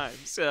that time.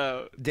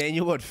 So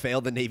Daniel would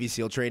fail the Navy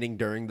SEAL training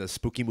during the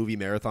spooky movie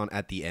marathon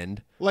at the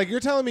end. Like,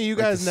 you're telling me you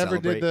Like, guys to never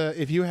celebrate. did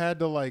if you had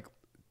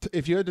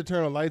to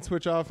turn a light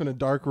switch off in a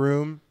dark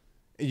room,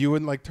 you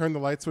wouldn't like turn the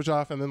light switch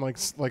off and then like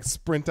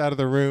sprint out of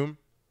the room,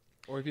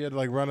 or if you had to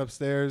like run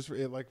upstairs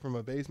like from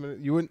a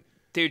basement, you wouldn't.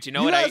 dude, you know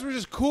You what guys were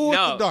just cool with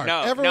the dark.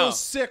 Everyone no, was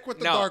sick with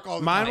the no. dark all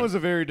the Mine time. was a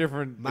very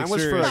different. Mine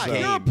was for a experience, though.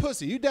 game. You're a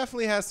pussy. You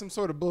definitely had some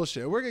sort of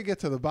bullshit. We're gonna get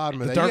to the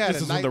bottom of The that. You darkness had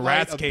a is when the nightlight,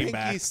 rats a came pinky,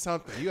 back.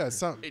 something. You had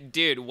something.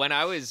 Dude, when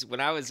I was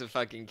a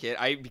fucking kid,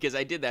 because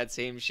I did that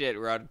same shit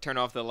where I'd turn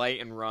off the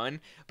light and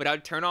run, but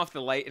I'd turn off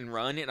the light and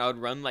run, and I would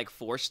run like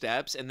 4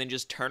 steps and then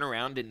just turn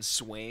around and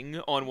swing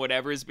on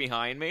whatever's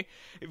behind me,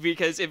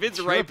 because if it's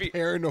You're right, a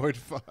paranoid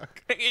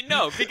fuck.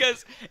 no,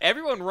 because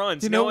everyone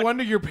runs. No one-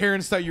 wonder your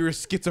parents thought you were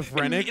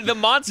schizophrenic. The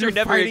monster You're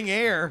never fighting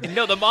air.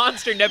 No, the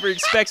monster never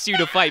expects you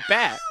to fight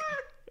back.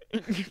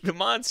 The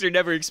monster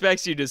never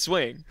expects you to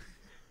swing.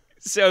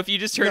 So if you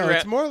just turn No, around,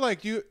 it's more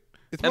like you.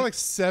 It's more like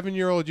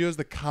 7-year-old you has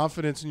the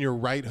confidence in your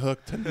right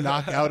hook to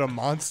knock out a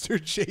monster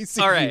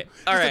chasing All right, you.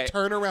 all Just right. a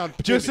turn around.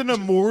 Just pivot.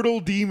 an immortal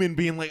demon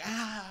being like,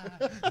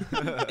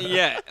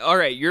 yeah. All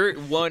right, you're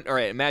one. All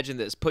right, imagine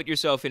this. Put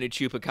yourself in a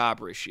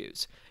chupacabra's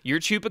shoes. You're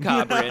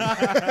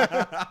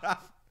chupacabra.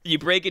 You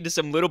break into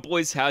some little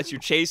boy's house. You're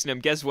chasing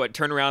him. Guess what?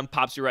 Turn around,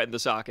 pops you right in the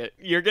socket.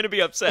 You're gonna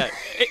be upset,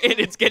 and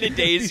it's gonna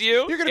daze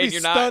you. You're gonna and be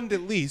you're stunned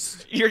at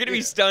least. You're gonna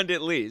be stunned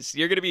at least.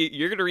 You're gonna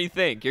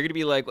rethink. You're gonna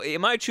be like,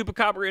 am I a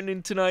chupacabra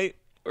in tonight,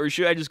 or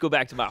should I just go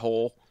back to my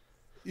hole?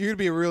 You're gonna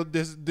be a real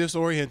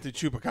disoriented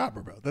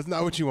chupacabra, bro. That's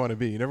not what you want to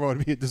be. You never want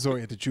to be a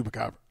disoriented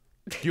chupacabra.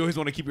 you always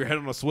want to keep your head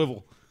on a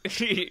swivel.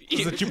 Is it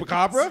You-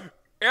 chupacabra?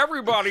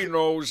 Everybody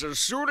knows as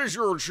soon as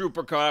you're a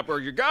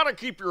chupacabra, you gotta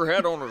keep your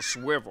head on a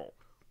swivel.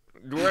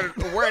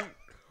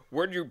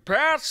 When you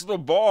pass the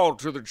ball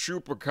to the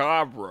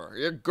chupacabra,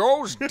 it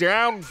goes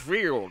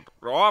downfield,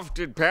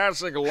 often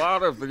passing a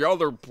lot of the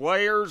other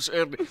players,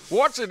 and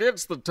once it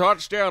hits the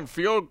touchdown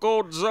field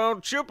goal zone,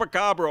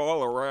 chupacabra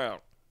all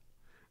around.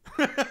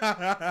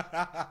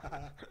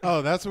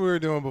 Oh, that's what we were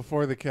doing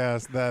before the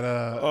cast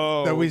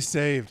that we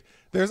saved.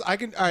 All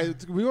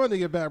right, we wanted to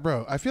get back,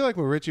 bro. I feel like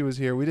when Richie was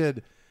here, we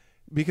did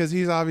because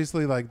he's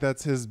obviously like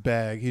that's his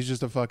bag. He's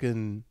just a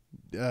fucking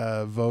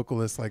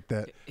vocalist like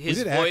that. His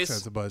we did voice-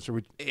 accents a bunch.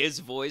 His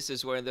voice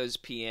is one of those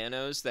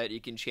pianos that you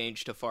can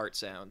change to fart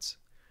sounds.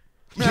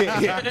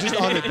 Yeah, just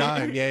on a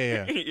dime.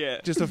 Yeah.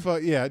 Yeah.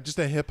 Just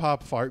a hip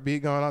hop fart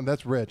beat going on.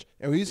 That's rich.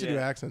 And we used to do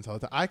Yeah. accents all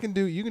the time.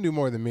 You can do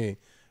more than me,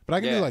 but I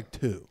can Yeah. do like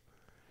 2.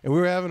 And we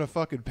were having a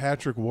fucking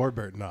Patrick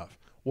Warburton off.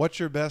 What's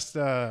your best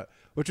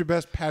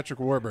Patrick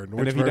Warburton? And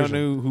Which if you version?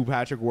 don't know who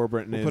Patrick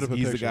Warburton We'll put is, up a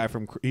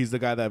picture. he's the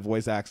guy that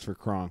voice acts for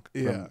Kronk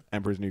Yeah. from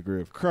Emperor's New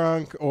Groove.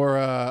 Crunk or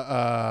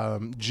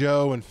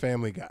Joe and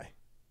Family Guy.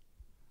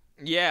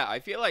 Yeah, I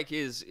feel like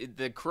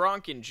the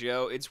Kronk and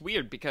Joe, it's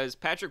weird because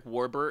Patrick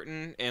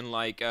Warburton and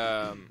like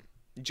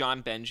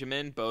John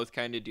Benjamin both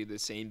kind of do the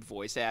same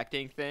voice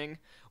acting thing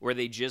where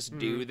they just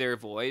do their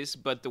voice,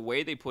 but the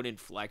way they put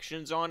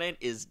inflections on it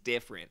is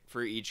different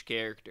for each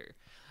character.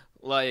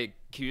 Like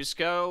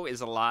Cusco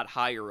is a lot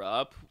higher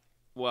up,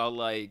 while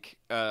like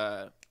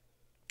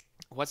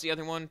what's the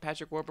other one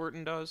Patrick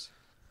Warburton does?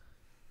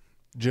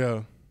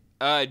 Joe.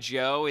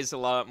 Joe is a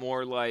lot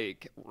more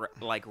like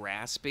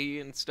raspy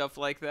and stuff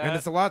like that. And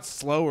it's a lot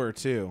slower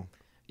too.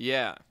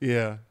 Yeah.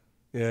 Yeah.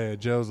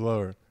 Joe's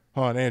lower.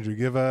 Hold on, Andrew.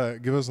 Give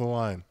us a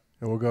line,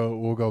 and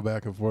we'll go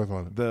back and forth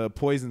on it. The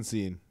poison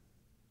scene.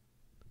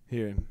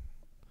 Here.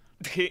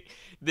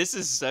 This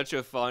is such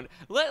a fun.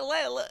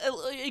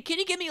 Can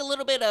you give me a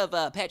little bit of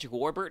Patrick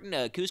Warburton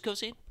Cusco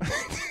scene?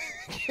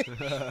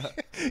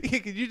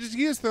 Could you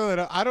just throw that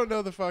out? I don't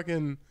know the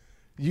fucking.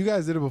 You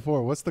guys did it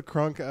before. What's the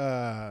crunk?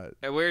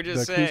 And we're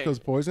just the saying. Cusco's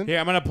poison. Here,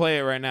 I'm gonna play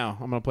it right now.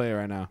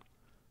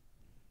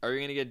 Are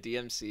we gonna get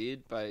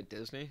DMC'd by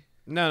Disney?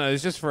 No,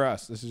 it's just for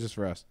us. This is just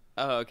for us.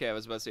 Oh, okay. I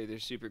was about to say they're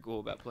super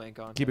cool about playing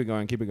content. Keep it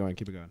going.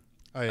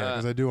 Oh yeah,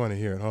 because I do want to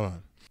hear it. Hold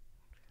on.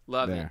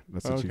 Love it. There.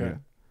 That's what you Okay. get.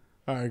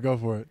 All right, go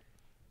for it.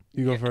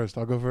 You go first.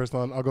 I'll go first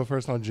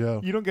on Joe.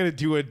 You don't get to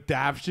do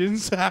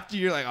adaptions after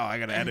you're like, oh, I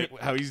gotta edit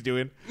how he's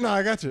doing. No,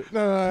 I got you.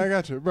 No, I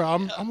got you, bro.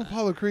 I'm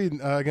Apollo Creed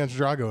against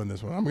Drago in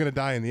this one. I'm gonna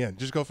die in the end.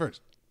 Just go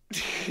first.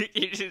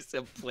 You're just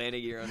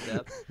planning your own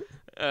death.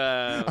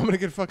 I'm gonna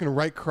get fucking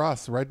right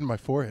cross right in my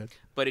forehead.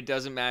 But it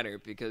doesn't matter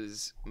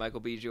because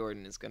Michael B.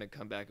 Jordan is gonna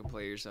come back and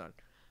play your son.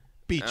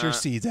 Beat your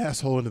seed's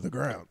asshole into the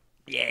ground.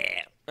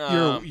 Yeah.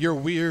 You're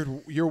weird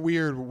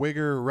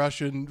wigger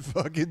Russian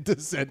fucking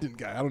descendant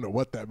guy. I don't know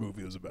what that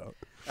movie was about.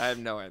 I have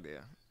no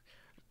idea.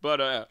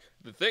 But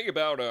the thing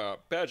about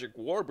Patrick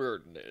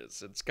Warburton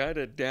is it's kind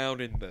of down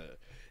in the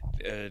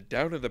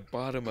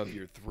bottom of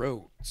your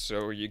throat.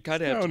 So you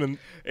kind of have to,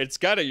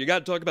 you got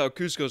to talk about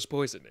Cusco's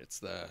poison. It's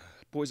the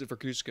poison for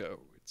Cusco.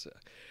 It's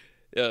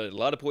a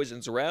lot of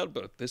poisons around,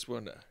 but this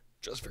one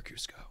just for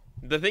Cusco.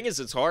 The thing is,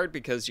 it's hard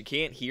because you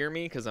can't hear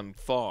me because I'm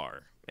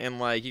far. And,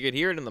 like, you could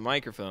hear it in the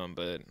microphone,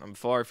 but I'm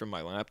far from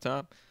my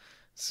laptop.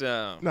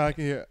 So. No, I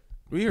can hear.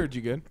 We heard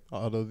you good.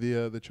 Although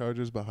the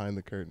charger's behind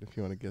the curtain if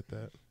you want to get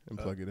that and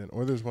plug it in.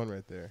 Or there's one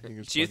right there.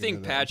 You Do you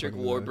think Patrick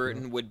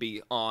Warburton would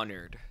be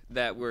honored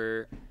that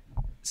we're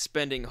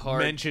spending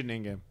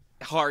mentioning him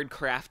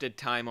hard-crafted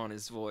time on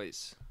his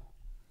voice?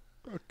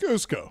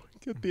 Cusco.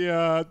 Get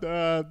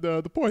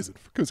the poison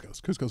for Cusco's.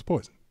 Cusco's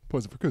poison.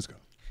 Poison for Cusco.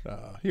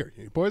 Here,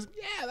 you need poison?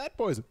 Yeah, that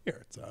poison.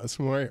 Here, it's this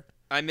one right here.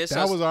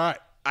 That was all right.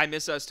 I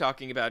miss us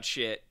talking about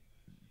shit.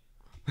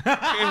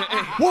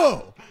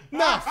 Whoa!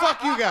 Nah,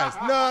 fuck you guys.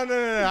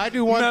 No. I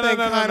do one thing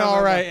kind of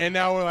all right, and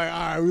now we're like, all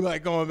right, we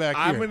like going back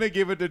I'm here. gonna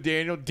give it to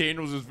Daniel.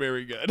 Daniel's is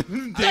very good.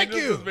 Thank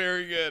you. Was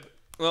very good.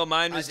 Well,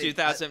 mine was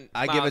 2,000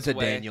 I miles give it to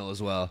away. Daniel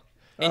as well.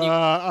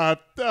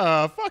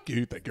 Fuck you.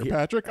 You think you're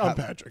Patrick? I'm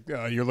Patrick.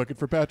 You're looking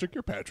for Patrick?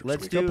 You're Patrick.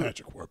 Let's So we got do-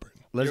 Patrick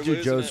Warburton. Let's You're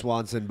do Joe losing it.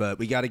 Swanson, but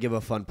we got to give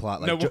a fun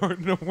plot. No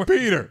more.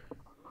 Peter.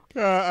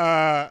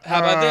 How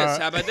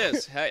about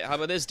this? Hey, how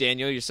about this,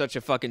 Daniel? You're such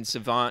a fucking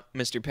savant,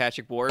 Mr.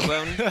 Patrick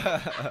Warburton.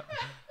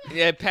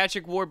 Yeah,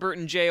 Patrick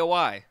Warburton,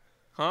 JOI.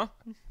 Huh?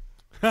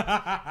 Yeah,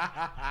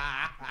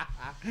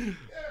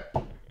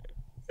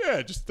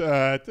 just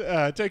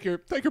take your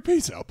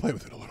piece out. Play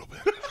with it a little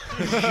bit.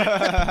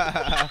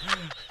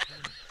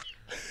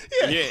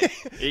 Yeah.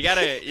 You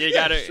gotta.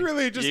 Just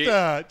really, just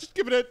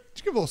give it a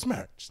little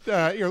smack. Just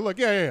here, look,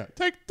 yeah.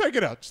 Take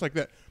it out, just like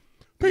that.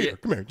 Peter, Yeah.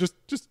 come here. Just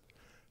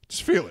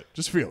feel it.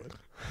 Just feel it.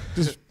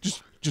 Just.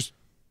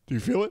 Do you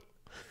feel it?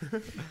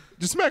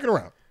 Just smack it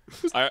around.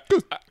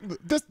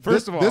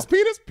 First of all, this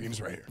penis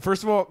right here.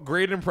 First of all,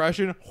 great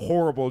impression.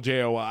 Horrible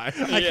JOI.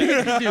 Dude,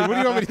 what do you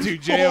want me to do?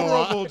 JOI?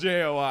 Horrible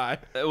JOI.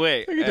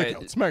 Wait. Take your dick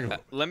out. Smack it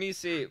out. Let me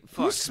see.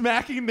 Fuck. Who's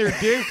smacking their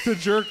dick to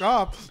jerk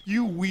off?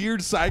 You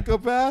weird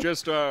psychopath.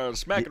 Just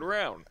smack it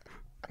around.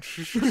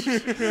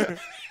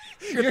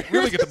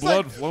 Really get the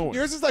blood flowing.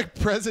 Yours is like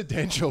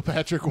presidential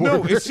Patrick No,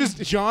 Warburton. it's just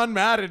John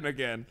Madden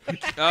again.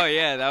 Oh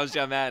yeah, that was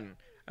John Madden.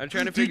 I'm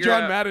trying to Do figure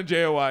John out. Madden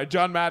JOI.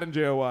 John Madden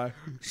JOI.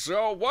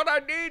 So what I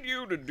need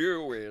you to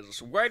do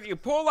is, when you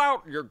pull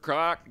out your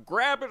cock,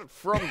 grab it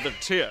from the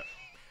tip.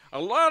 A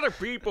lot of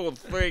people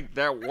think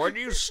that when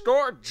you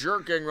start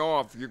jerking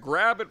off, you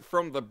grab it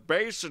from the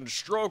base and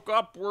stroke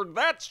upward.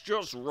 That's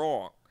just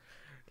wrong.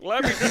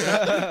 Let me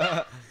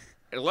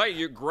let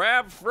you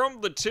grab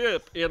from the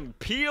tip and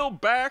peel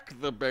back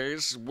the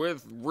base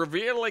with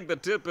revealing the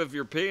tip of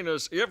your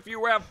penis if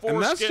you have foreskin.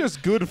 And that's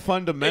just good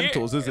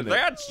fundamentals, isn't it?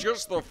 That's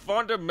just the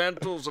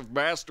fundamentals of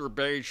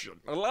masturbation.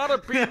 A lot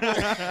of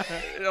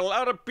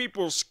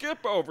people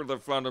skip over the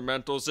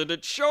fundamentals, and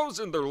it shows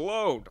in their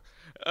load.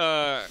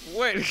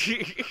 Wait.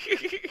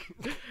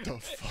 the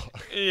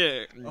fuck?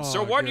 Yeah.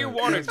 So what you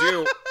want to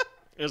do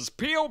is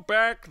peel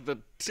back the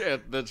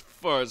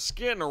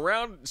skin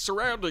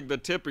surrounding the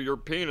tip of your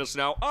penis.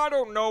 Now, I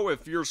don't know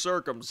if you're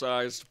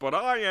circumcised, but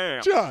I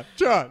am. John,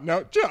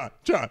 now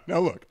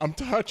look, I'm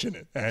touching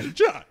it, and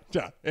John,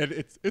 and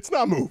it's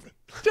not moving.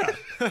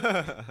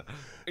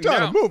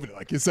 John, I'm moving it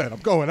like you said. I'm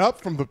going up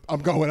from the.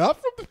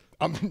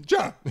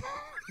 John.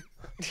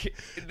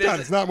 John,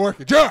 it's not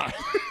working. John.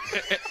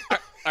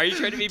 Are you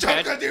trying to be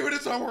God Patrick? damn it,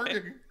 it's not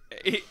working.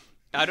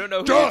 I don't know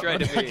who John, you're trying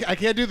to be. I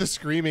can't do the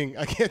screaming.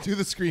 I can't do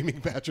the screaming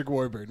Patrick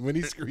Warburton when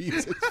he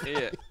screams.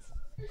 Yeah.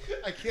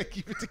 I can't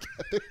keep it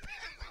together.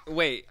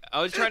 Wait,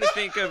 I was trying to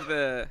think of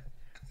the.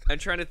 I'm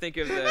trying to think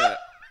of the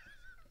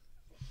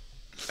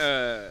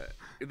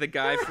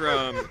guy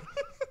from.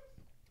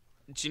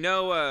 Do you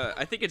know?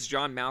 I think it's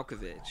John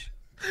Malkovich.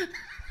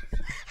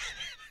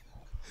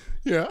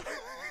 Yeah.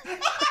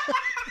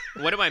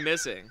 What am I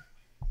missing?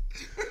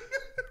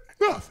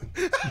 Nothing.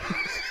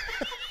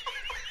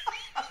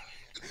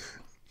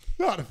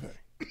 Not a thing.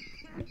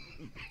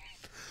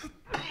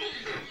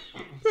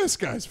 This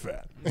guy's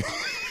fat.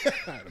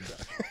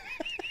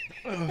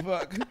 Oh,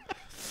 fuck.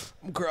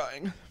 I'm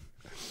crying.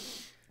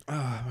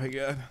 my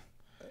god.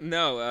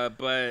 No,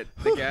 but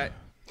the guy.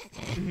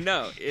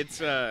 No, it's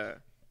the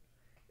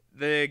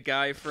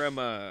guy from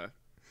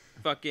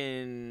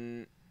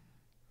fucking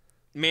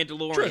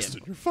Mandalorian.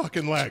 Tristan, you're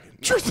fucking lagging.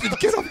 Tristan,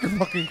 get off your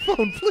fucking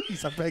phone,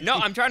 please. I beg No,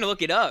 you. I'm trying to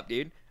look it up,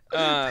 dude.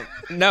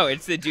 No,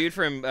 it's the dude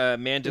from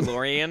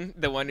Mandalorian,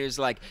 the one who's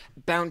like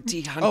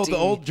bounty hunting. Oh, the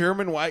old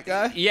German white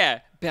guy? Yeah,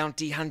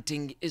 bounty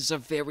hunting is a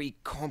very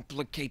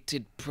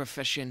complicated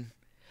profession.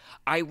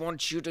 I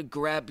want you to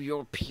grab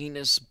your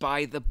penis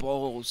by the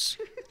balls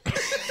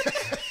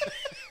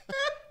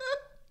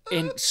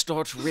and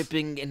start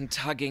ripping and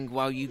tugging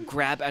while you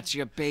grab at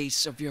your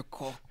base of your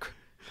cock.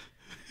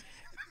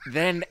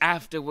 Then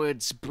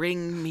afterwards,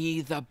 bring me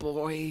the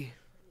boy.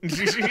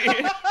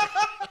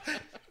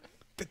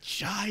 The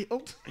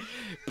child.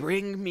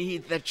 Bring me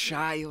the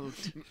child.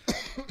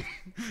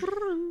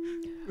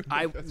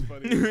 That's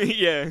funny.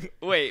 Yeah.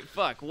 Wait,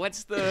 fuck.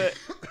 What's the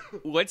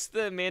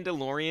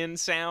Mandalorian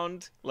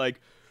sound? Like,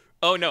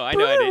 oh no, I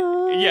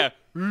know it. Yeah.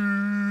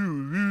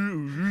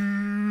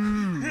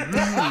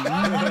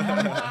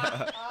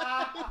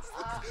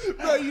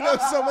 Bro, you know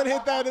someone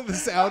hit that in the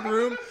sound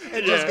room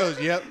and just goes,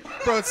 yep.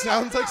 Bro, it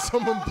sounds like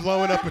someone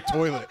blowing up a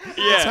toilet.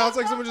 Yeah. It sounds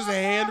like someone just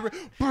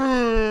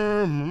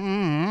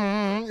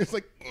it's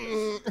like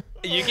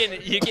You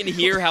can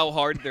hear how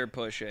hard they're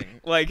pushing,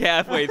 like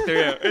halfway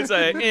through. It's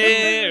like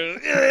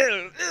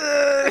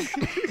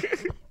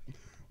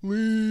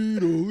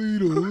Lido.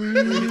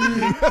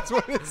 That's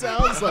what it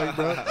sounds like,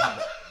 bro.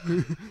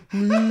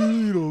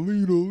 Lido.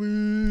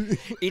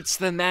 it's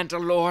the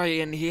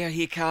Mandalorian. Here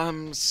he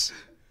comes.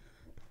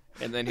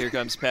 And then here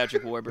comes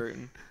Patrick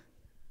Warburton.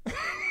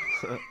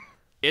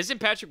 Isn't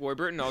Patrick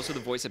Warburton also the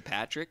voice of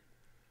Patrick?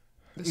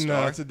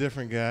 No, it's a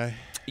different guy.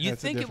 You'd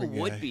That's a think it different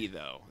would guy. be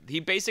though. He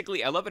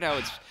basically, I love it how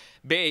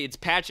it's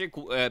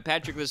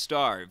Patrick the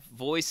Star,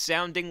 voice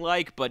sounding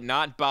like, but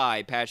not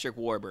by Patrick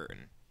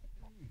Warburton.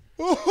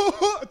 Dude,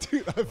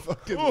 I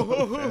fucking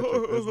love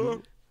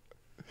Patrick.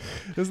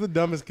 This is the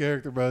dumbest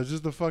character, bro. It's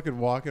just a fucking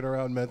walking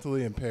around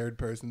mentally impaired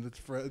person that's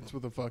friends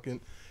with a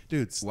fucking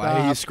dude. Stop Why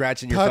are you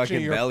scratching your touching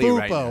fucking your belly fupa.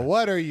 right now?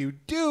 What are you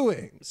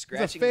doing? It's a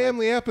Scratching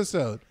family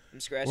episode. I'm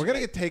scratching. We're gonna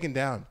get taken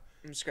down.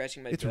 I'm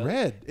scratching my. It's belly.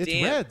 red. It's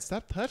Damn. red.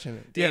 Stop touching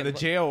it. Yeah, Damn, the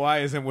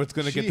JOI isn't what's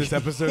going to get this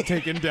episode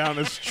taken down.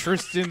 Is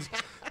Tristan's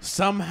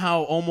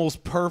somehow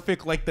almost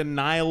perfect, like the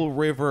Nile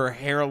River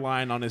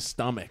hairline on his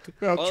stomach.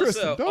 No, Also-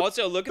 Tristan, don't,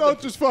 also look at don't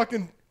the- just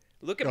fucking.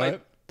 Look at Go my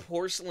ahead.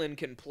 porcelain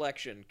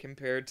complexion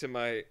compared to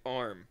my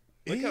arm.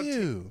 Look how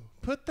Ew.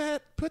 Put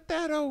that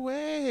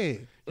away.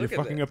 You're Look at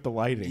fucking that. up the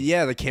lighting.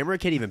 Yeah, the camera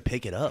can't even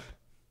pick it up.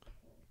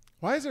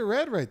 Why is it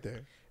red right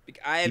there?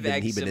 I have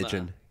He been eczema.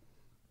 itching.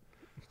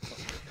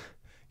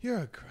 You're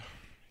a.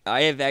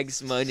 I have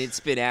eczema and it's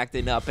been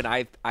acting up, and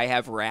I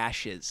have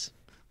rashes.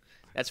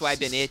 That's why I've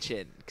been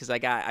itching, because I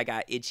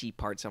got itchy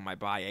parts on my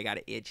body. I got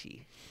it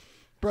itchy.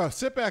 Bro,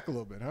 sit back a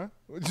little bit, huh?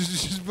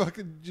 Just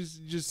fucking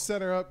just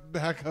set her up,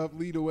 back up,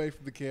 lead away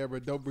from the camera.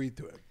 Don't breathe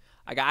to it.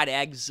 I got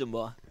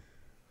eczema.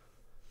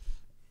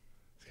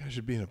 This guy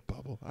should be in a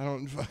bubble. I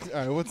don't. All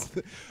right, what's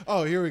the?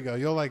 Oh, here we go.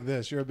 You'll like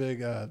this. You're a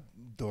big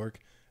dork.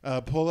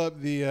 Pull up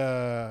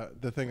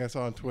the thing I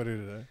saw on Twitter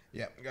today.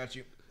 Yeah, got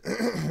you.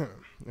 I'm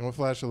gonna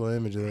flash a little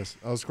image of this.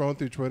 I was scrolling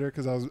through Twitter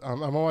because I'm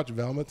gonna watch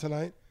Velma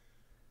tonight,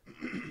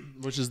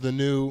 which is the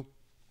new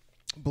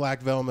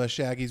Black Velma.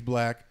 Shaggy's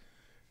black.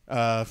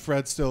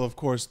 Fred's still, of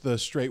course, the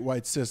straight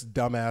white cis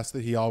dumbass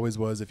that he always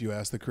was. If you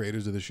ask the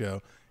creators of the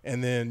show,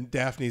 and then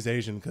Daphne's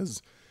Asian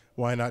because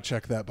why not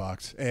check that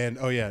box? And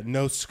oh yeah,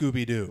 no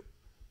Scooby Doo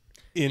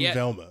in Yeah.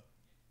 Velma.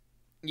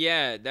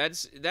 Yeah,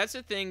 that's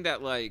a thing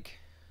that like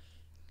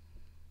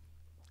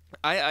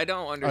I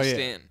don't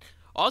understand.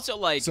 Also,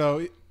 like,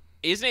 So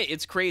isn't it?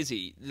 It's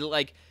crazy.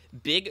 Like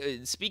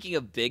big. Speaking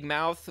of Big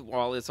Mouth,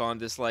 while it's on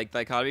this like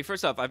dichotomy.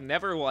 First off, I've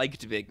never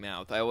liked Big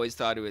Mouth. I always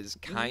thought it was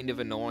kind of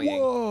annoying.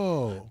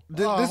 whoa,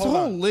 This hold whole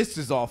on. list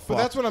is all fucked. But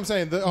that's what I'm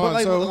saying. like,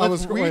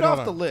 let's read wait, off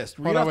hold the on. list.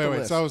 Read Hold on, off wait, the wait.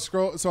 list. So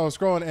I was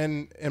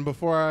scrolling, and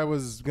before I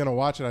was gonna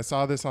watch it, I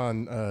saw this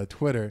on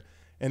Twitter,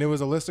 and it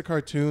was a list of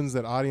cartoons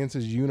that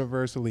audiences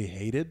universally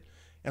hated,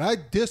 and I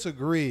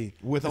disagree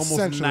With almost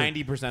essentially.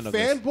 90% of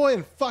this. Fanboy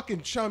and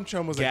fucking Chum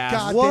Chum was Gas. a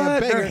goddamn What?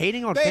 banger. They're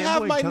hating on They Fanboy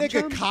have and my Chum nigga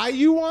Chum?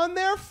 Caillou on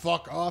there.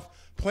 Fuck off.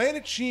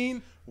 Planet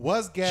Sheen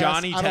was gas.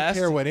 Johnny I don't Test,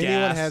 care what anyone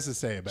gas. has to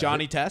say about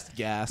Johnny it. Test,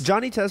 gas.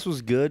 Johnny Test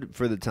was good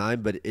for the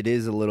time, but it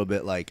is a little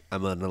bit like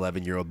I'm an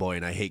 11-year-old boy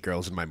and I hate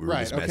girls and my room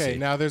Right. is messy. Okay.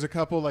 Now there's a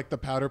couple like the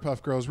Powder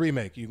Puff Girls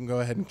remake. You can go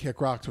ahead and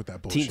kick rocks with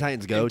that bullshit. Teen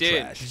Titans Go Dude.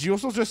 trash. Did you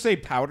also just say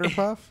Powder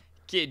Puff?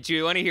 Kid, do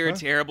you want to hear a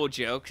terrible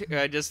joke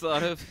I just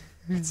thought of?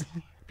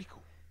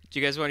 Do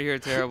you guys want to hear a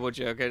terrible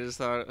joke I just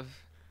thought of?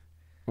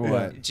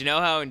 What? Do you know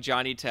how in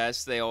Johnny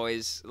Test they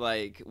always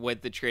like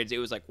with the trans? It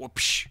was like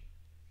whoopsh.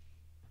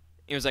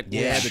 It was like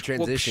Yeah, whoosh, the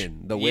transition,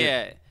 whoopsh. the whip.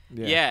 Yeah.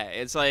 Yeah. Yeah,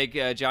 it's like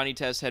Johnny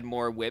Test had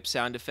more whip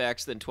sound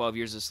effects than 12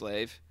 Years a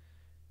Slave.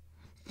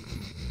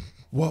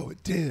 Whoa,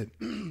 it did.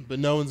 But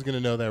no one's gonna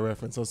know that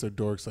reference unless they're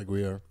dorks like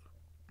we are.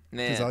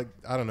 Because Man,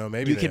 I don't know.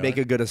 Maybe You they can make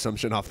are. a good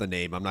assumption off the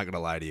name. I'm not gonna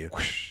lie to you.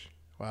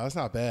 Wow, that's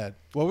not bad.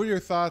 What were your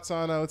thoughts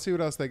on? Let's see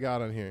what else they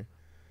got on here.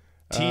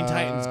 Teen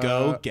Titans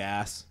Go,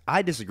 gas.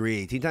 I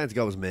disagree. Teen Titans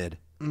Go was mid.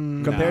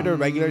 Compared to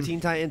regular Teen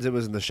Titans, it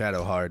was in the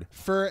shadow hard.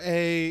 For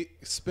a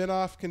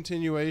spin-off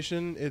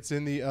continuation, it's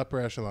in the upper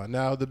echelon.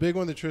 Now, the big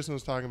one that Tristan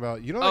was talking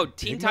about, you know, like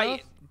Teen Big Titans,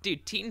 Mouth?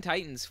 dude. Teen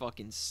Titans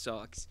fucking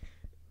sucks.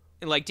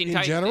 Like Teen In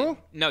Titans, general?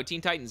 No, Teen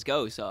Titans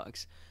Go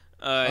sucks.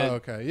 Oh,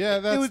 okay, yeah,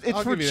 that's it's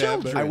I'll for give you that,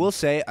 children. but- I will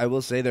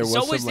say there was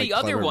So some was the like,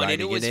 other clever one, and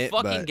it writing was in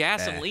fucking but,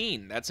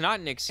 gasoline. That's not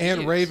an excuse.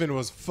 And Raven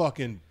was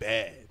fucking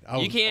bad. I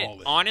You was can't all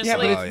in. honestly. Yeah,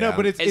 but it's, Oh, no, yeah.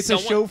 but it's As a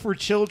someone- show for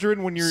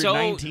children when you're so,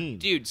 19.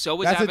 dude. So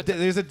was That's Avatar.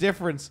 there's a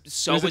difference.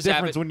 So there's was a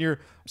difference Ava- when you're.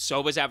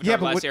 So was Avatar: Yeah,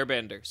 but Last what-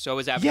 Airbender. So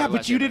was Avatar: Yeah, Last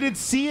but you Airbender. didn't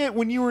see it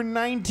when you were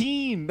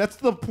 19. That's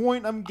the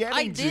point I'm getting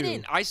I to.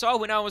 didn't. I saw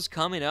when I was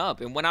coming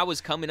up, and when I was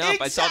coming up,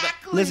 I saw that.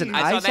 Listen,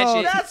 I saw that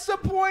shit. That's the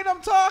point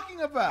I'm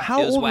talking about.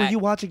 How It was old were whack. you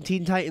watching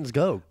Teen Titans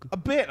Go? A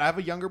bit. I have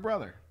a younger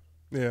brother.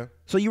 Yeah.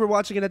 So you were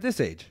watching it at this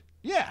age,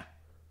 Yeah.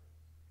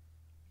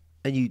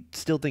 and you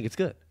still think it's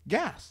good?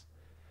 Gas.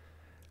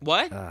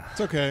 What?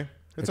 It's okay.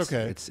 It's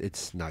okay.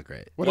 It's not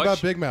great. What What about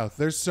sh- Big Mouth?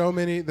 There's so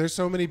many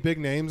big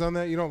names on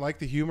that. You don't like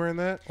the humor in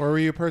that? Or were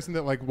you a person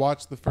that like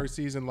watched the first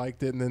season,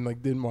 liked it, and then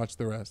like didn't watch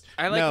the rest?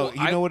 I like. No, well,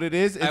 you know what it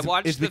is? I It's,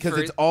 watched it's the because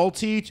first- it's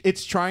alty.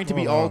 It's trying to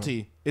be Hold on.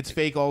 alty. It's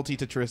fake alty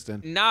to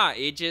Tristan. Nah,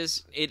 it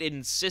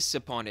insists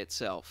upon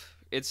itself.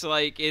 It's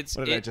like it's.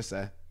 What did I just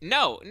say?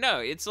 No,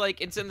 it's like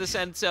it's in the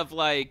sense of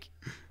like,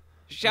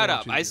 shut Why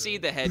up. don't you I do see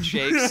the head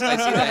shakes. I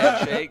see the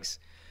head shakes.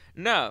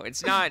 No,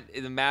 it's not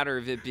the matter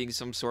of it being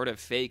some sort of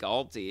fake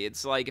alty.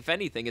 It's like, if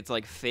anything, it's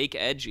like fake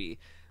edgy.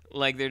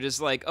 Like they're just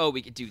like, oh,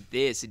 we could do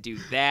this and do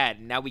that,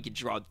 and now we could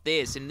draw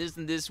this, and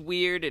isn't this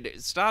weird? And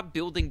stop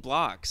building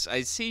blocks.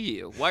 I see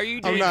you. Why are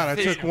you doing? I'm not. I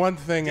this? took one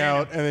thing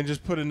out and then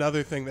just put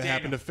another thing that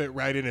happened to fit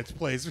right in its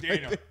place.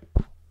 Right there.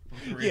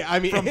 Yeah, I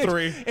mean, From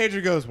three.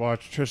 Andrew goes,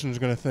 watch, Tristan's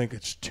going to think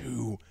it's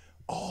too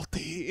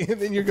alty. And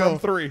then you go,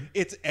 three.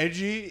 It's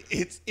edgy.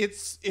 It's,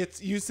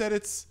 you said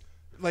it's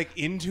like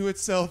into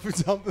itself or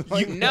something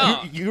like that.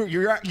 No.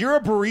 You're a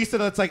barista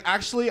that's like,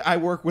 actually, I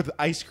work with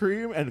ice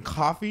cream and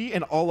coffee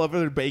and all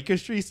other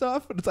bakery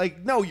stuff. And it's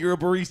like, no, you're a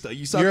barista.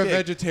 You suck You're a dick.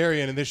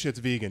 vegetarian and this shit's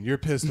vegan. You're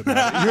pissed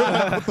about it. You're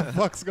like, what the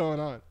fuck's going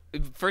on?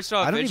 First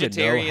off, I don't even know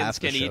vegetarians half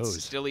the can eat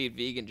shows. still eat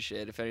vegan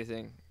shit. If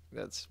anything,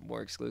 that's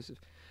more exclusive.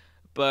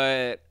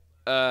 But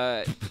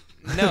no,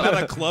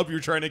 Not a club you're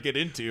trying to get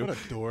into. What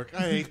a dork.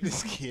 I hate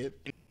this kid.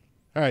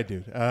 All right,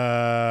 dude.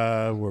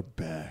 We're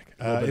back.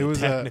 It was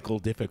technical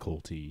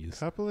difficulties a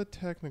couple of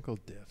technical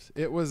diffs.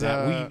 It was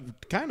that we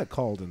kind of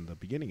called in the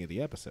beginning of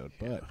the episode,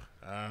 but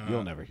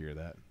you'll never hear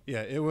that.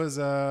 yeah, it was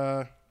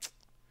oh,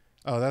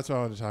 that's what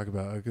I wanted to talk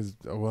about because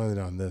I wanted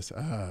on this.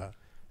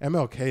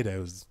 MLK Day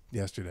was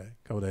yesterday,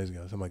 a couple days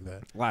ago, something like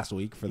that. Last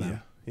week for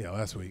them. Yeah,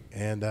 last week.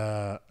 And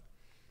I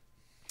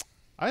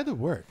had to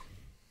work.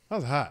 I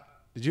was hot.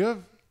 Did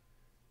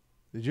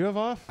you have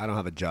off? I don't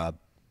have a job.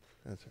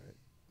 That's all right.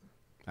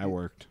 I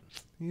worked.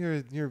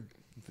 You're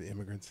the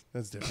immigrants.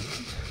 That's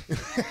different.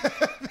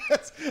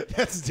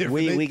 that's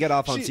different. We get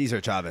off on she-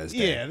 Cesar Chavez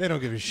Day. Yeah, they don't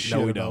give a shit.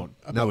 we about- don't.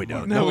 about No, we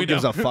don't. money. No one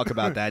gives a fuck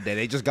about that day.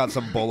 They just got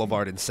some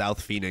boulevard in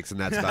South Phoenix, and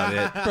that's about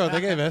it. Bro,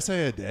 they gave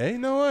essay a day?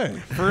 No way.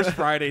 First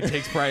Friday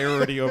takes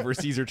priority over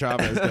Cesar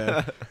Chavez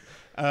Day.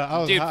 I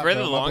was dude, hot, for bro.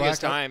 the My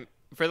longest black- time.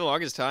 For the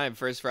longest time,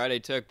 First Friday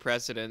took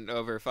precedent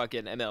over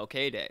fucking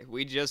MLK Day.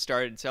 We just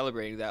started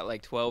celebrating that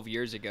like 12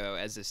 years ago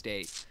as a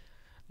state.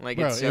 Like,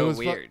 Bro, it's it so was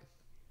fu- weird.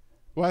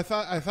 Well,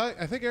 I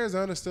think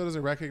Arizona still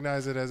doesn't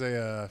recognize it as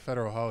a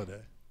federal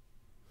holiday.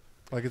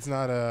 Like it's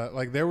not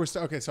like there were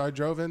okay. So I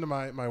drove into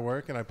my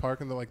work and I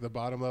park in the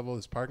bottom level of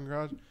this parking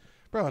garage,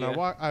 bro. And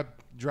Yeah. I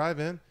drive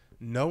in,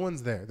 no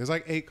one's there. There's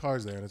like 8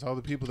 cars there, and it's all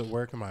the people that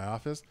work in my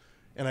office.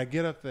 And I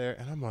get up there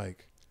and I'm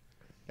like,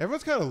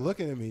 everyone's kind of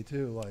looking at me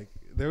too. Like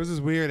there was this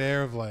weird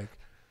air of like,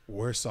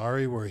 we're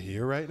sorry we're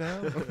here right now.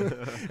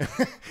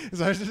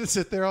 So I just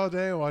sit there all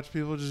day and watch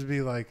people just be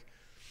like,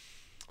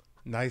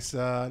 nice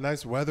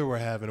weather we're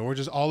having. And we're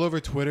just all over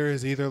Twitter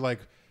is either like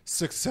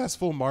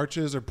successful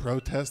marches or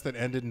protests that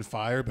ended in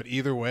fire. But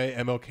either way,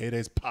 MLK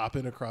Day's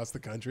popping across the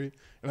country.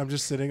 And I'm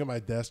just sitting at my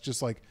desk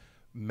just like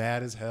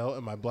mad as hell.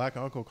 And my black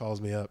uncle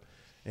calls me up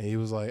and he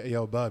was like,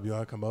 yo, bub, you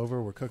want to come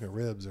over? We're cooking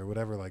ribs or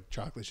whatever, like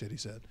chocolate shit he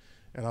said.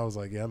 And I was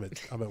like, yeah,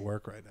 I'm at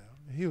work right now.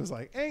 And he was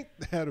like, ain't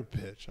that a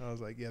bitch? I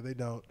was like, yeah, they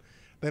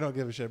don't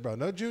give a shit, bro.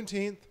 No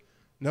Juneteenth,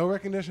 no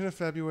recognition of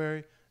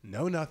February,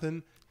 no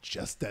nothing,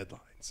 just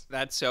deadlines.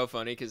 That's so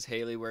funny because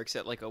Haley works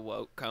at like a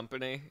woke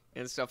company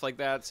and stuff like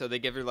that. So they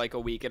give her like a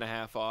week and a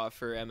half off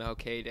for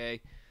MLK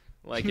Day.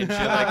 Like and shit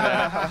like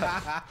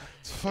that.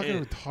 It's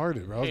fucking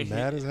retarded, bro. I was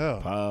mad as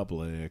hell.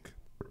 Public.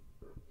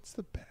 It's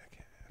the backhand.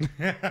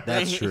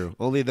 That's true.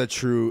 Only the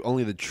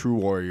true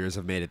warriors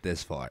have made it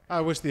this far.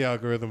 I wish the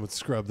algorithm would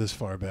scrub this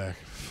far back.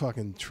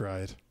 Fucking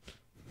tried.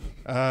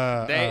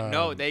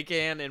 They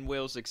can and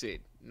will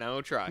succeed.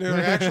 No try. No,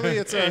 actually,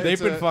 They've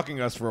been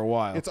fucking us for a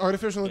while. It's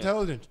artificial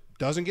intelligence.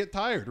 Doesn't get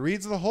tired.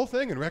 Reads the whole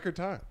thing in record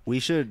time. We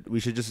should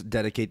just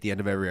dedicate the end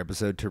of every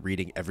episode to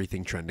reading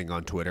everything trending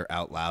on Twitter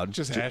out loud.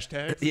 Just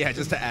hashtags. Yeah,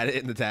 just to add it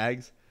in the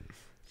tags.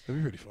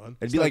 That'd be pretty fun.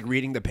 It'd be like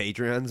reading the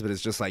Patreons, but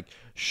it's just like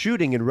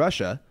shooting in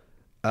Russia.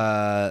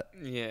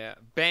 Yeah,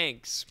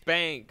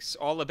 banks,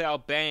 all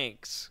about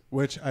banks.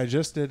 Which I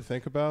just did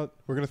think about.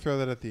 We're going to throw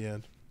that at the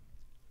end.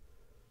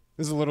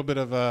 This is a little bit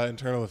of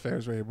internal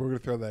affairs right here. We're going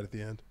to throw that at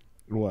the end.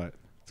 What?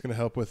 It's going to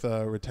help with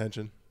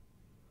retention.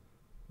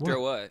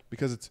 Throw what?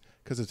 Because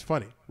it's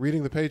funny.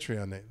 Reading the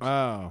Patreon names.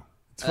 Oh.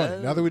 It's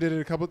funny. Now that we did it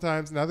a couple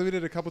times, in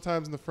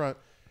the front,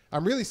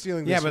 I'm really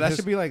stealing this. Yeah, but that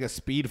should be like a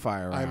speed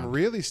fire round. I'm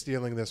really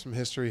stealing this from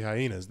History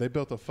Hyenas. They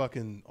built a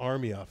fucking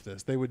army off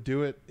this. They would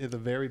do it at the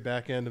very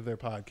back end of their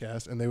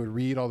podcast, and they would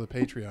read all the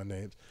Patreon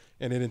names,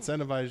 and it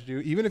incentivized you.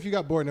 Even if you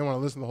got bored and didn't want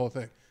to listen to the whole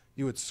thing,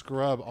 you would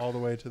scrub all the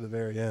way to the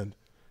very end.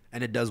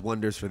 And it does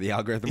wonders for the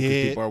algorithm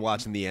because people are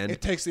watching the end. It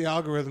takes the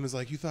algorithm. It's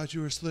like, you thought you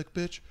were slick,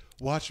 bitch?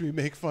 Watch me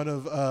make fun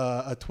of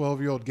a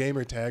 12-year-old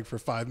gamer tag for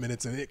 5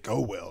 minutes, and it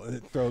go well, and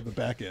it throw the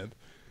back end.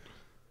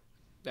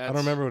 I don't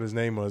remember what his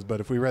name was, but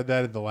if we read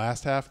that at the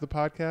last half of the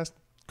podcast,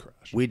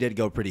 crush. We did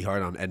go pretty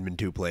hard on Edmund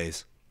 2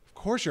 Plays. Of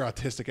course your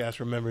autistic ass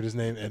remembered his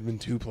name,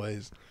 Edmund 2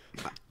 Plays.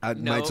 I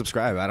might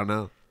subscribe. I don't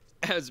know.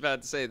 I was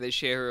about to say they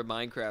share a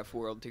Minecraft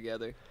world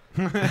together.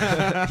 He's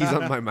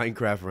on my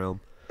Minecraft realm.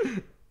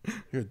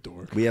 You're a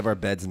dork. We have our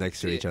beds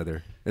next to each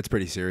other. It's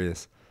pretty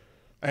serious.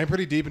 I am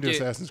pretty deep into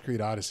Assassin's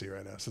Creed Odyssey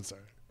right now, so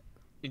sorry.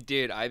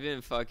 Dude, I've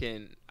been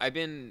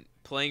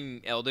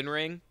playing Elden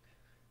Ring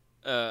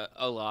a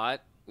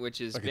lot, which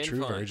has like been a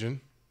true fun.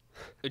 virgin.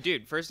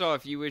 Dude, first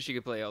off, you wish you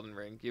could play Elden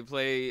Ring. You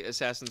play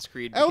Assassin's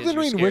Creed. Elden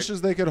Ring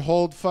wishes they could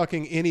hold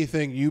fucking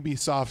anything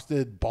Ubisoft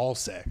did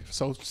ballsack.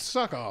 So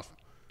suck off.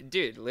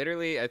 Dude,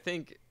 literally, I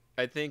think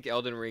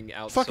Elden Ring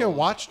outsold. Fucking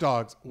Watch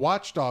Dogs.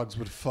 Watch Dogs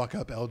would fuck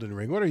up Elden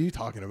Ring. What are you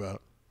talking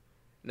about?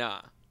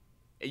 Nah.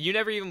 You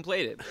never even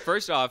played it.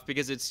 First off,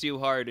 because it's too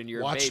hard and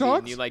you're a Watch baby Dogs?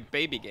 and you like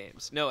baby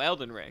games. No,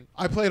 Elden Ring.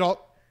 I played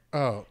all...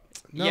 Oh.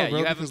 No, Yeah, bro,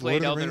 you haven't because played Lord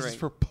of the Elden Rings Ring. is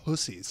for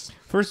pussies.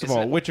 First of Is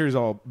all, that- Witcher's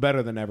all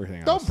better than everything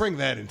else. Don't bring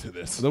that into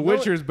this. The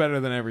Witcher's better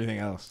than everything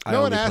else. I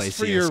No one only play asked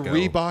for your CS:GO.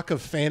 Reebok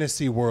of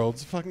fantasy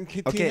worlds. Fucking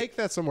Okay. take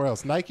that somewhere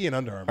else. Nike and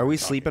Under Armour. Are we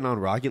talking. sleeping on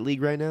Rocket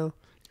League right now?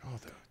 Oh,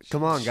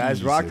 Come on, guys.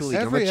 Jesus. Rocket League.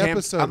 Every I'm a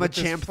episode champ, I'm a with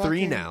this champ 3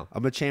 fucking- now.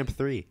 I'm a champ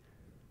 3.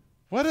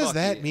 What does Fuck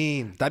that you.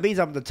 mean? That means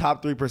I'm the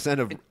top 3%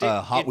 of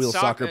Hot it's Wheels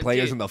soccer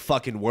players dude. in the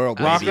fucking world.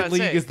 I was baby. about Rocket to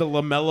League say- is the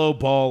LaMelo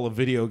Ball of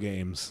video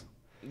games.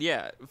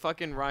 Yeah,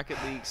 fucking Rocket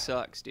League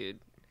sucks, dude.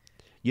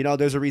 You know,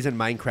 there's a reason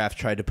Minecraft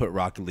tried to put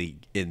Rocket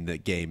League in the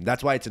game.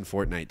 That's why it's in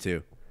Fortnite,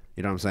 too.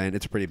 You know what I'm saying?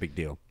 It's a pretty big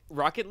deal.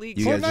 Rocket League.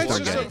 You guys sucks.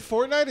 just don't get it.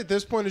 Fortnite at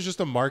this point is just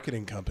a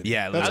marketing company.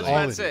 Yeah, that's I was all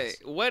about it to say, is.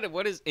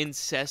 what is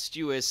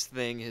incestuous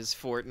thing has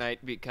Fortnite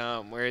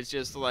become? Where it's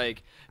just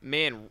like,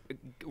 man,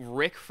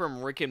 Rick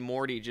from Rick and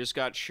Morty just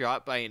got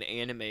shot by an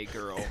anime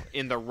girl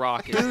in the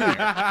rock. Is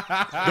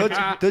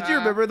there. Don't you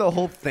remember the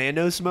whole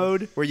Thanos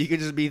mode where you could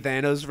just be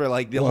Thanos for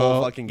like the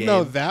whole fucking game?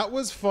 No, that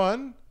was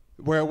fun.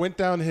 Where it went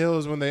downhill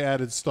is when they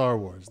added Star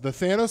Wars. The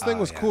Thanos thing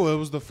was cool. It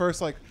was the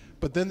first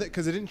but then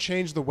because it didn't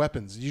change the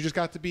weapons, you just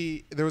got to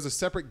be. There was a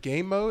separate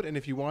game mode, and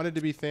if you wanted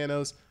to be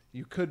Thanos,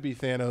 you could be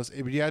Thanos.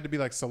 But you had to be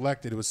like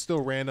selected. It was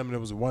still random, and it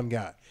was one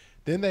guy.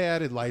 Then they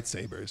added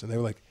lightsabers, and they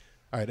were like,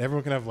 "All right,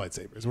 everyone can have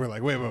lightsabers." And we're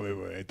like,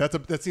 "Wait!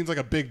 That seems like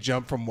a big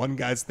jump from one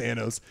guy's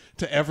Thanos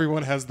to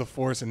everyone has the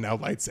Force and now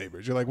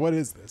lightsabers." You're like, "What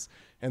is this?"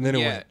 And then it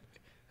Yeah, went.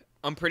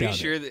 I'm pretty down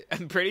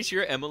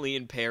sure Emily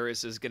in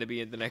Paris is gonna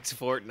be in the next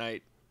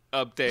Fortnite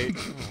update.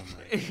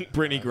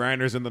 Brittany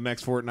Griner's in the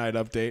next Fortnite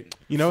update.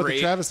 You know, the Freight.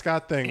 Travis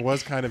Scott thing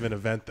was kind of an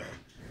event, though.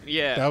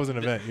 Yeah, That was an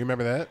event. You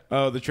remember that?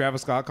 Oh, the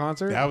Travis Scott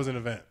concert? That was an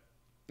event.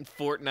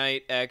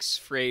 Fortnite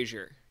X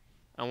Frasier.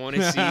 I want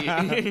to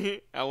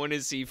see. I want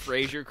to see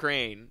Frasier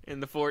Crane in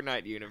the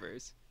Fortnite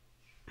universe.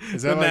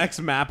 Is the that like, next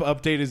map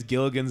update is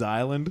Gilligan's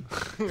Island.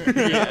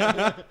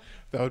 that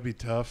would be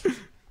tough.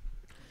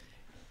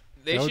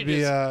 They That should would be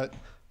just.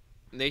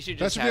 They should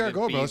that just should be have our it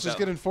goal, be bro. Let's just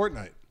get in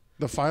Fortnite.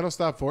 The final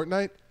stop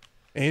Fortnite.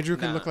 Andrew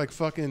can Nah. look like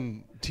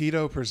fucking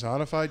Tito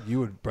personified. You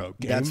would, bro.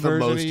 Game That's the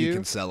version most of you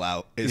can sell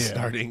out is Yeah.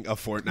 starting a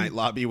Fortnite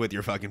lobby with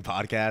your fucking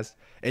podcast.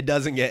 It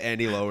doesn't get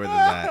any lower than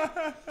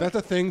that. That's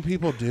a thing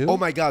people do. Oh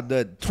my god,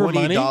 the For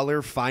money?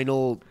 $20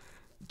 final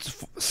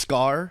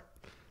scar.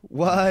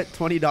 What?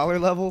 $20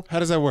 level? How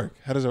does that work?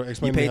 How does that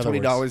explain? You to me pay how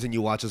that works. $20 and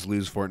you watch us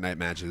lose Fortnite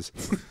matches.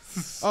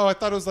 Oh, I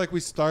thought it was like we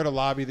start a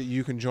lobby that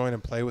you can join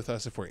and play with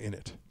us if we're in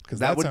it. Because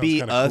That would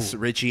be us,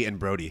 Richie, and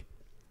Brody.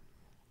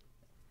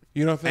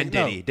 You don't think? And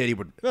Diddy. No. Diddy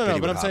would. No, Diddy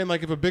but would I'm hop. saying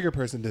like if a bigger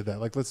person did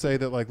that, like let's say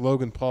that like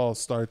Logan Paul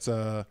starts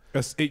a.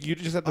 You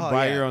just have to Oh,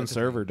 buy yeah, your own that's a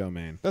server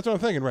domain. That's what I'm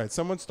thinking, right?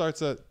 Someone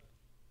starts a.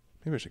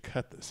 Maybe I should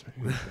cut this.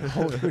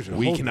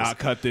 We cannot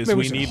cut this. Maybe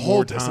We should need hold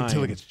more this until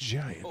it time. gets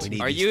giant. We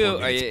need Are these you? 4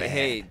 minutes bad.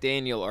 Hey,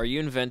 Daniel, are you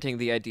inventing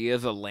the idea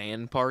of a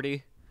LAN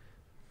party?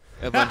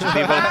 A bunch of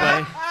people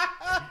play.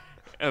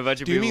 A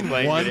bunch of Do you people mean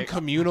playing one video-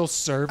 communal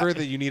server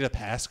that you need a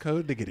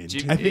passcode to get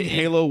into? I think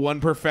Halo 1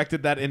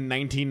 perfected that in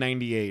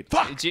 1998.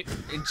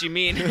 Do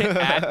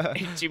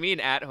you mean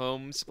at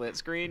home split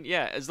screen?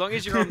 Yeah, as long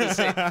as you're on the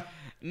same.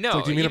 No, It's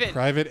like, do you mean even, a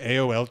private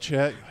AOL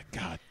chat? You're like,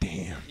 God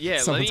damn. Yeah,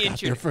 Someone's got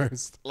there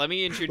first. let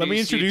me introduce. Let me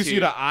introduce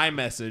you to to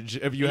iMessage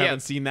if you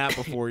haven't seen that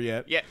before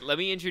yet. Yeah, let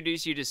me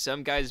introduce you to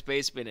some guy's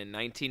basement in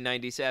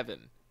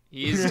 1997.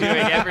 He's doing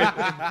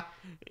everything.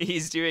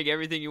 He's doing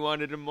everything you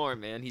wanted and more,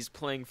 man. He's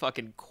playing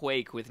fucking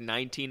Quake with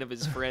 19 of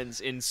his friends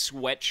in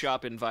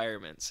sweatshop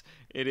environments.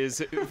 It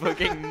is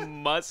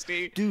fucking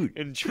musty, Dude,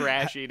 and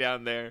trashy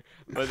down there,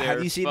 but they're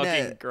have you seen fucking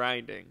that?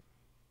 grinding.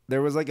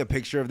 There was like a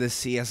picture of this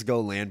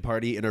CS:GO LAN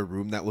party in a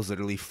room that was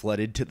literally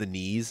flooded to the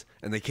knees,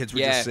 and the kids were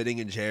just sitting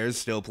in chairs,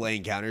 still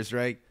playing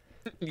Counter-Strike.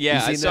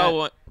 Yeah, I saw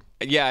one.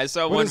 Yeah, I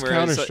saw What one is where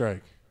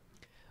Counter-Strike?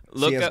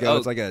 look CS:GO up.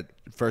 is like a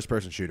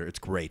first-person shooter. It's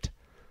great.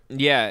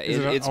 Yeah, Is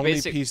it it's only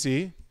basic.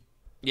 PC?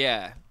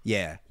 Yeah,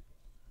 Yeah,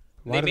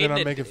 Why They did they made not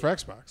it- make it for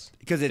Xbox?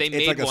 because they it's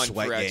made like a one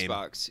sweat for game.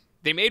 Xbox.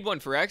 They made one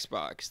for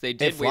Xbox. They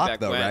did It way flopped back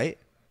though, when. right?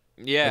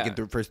 Yeah. Like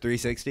in first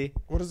 360.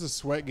 What does a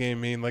sweat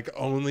game mean? Like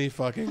only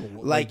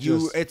fucking Like you,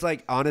 just- it's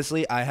like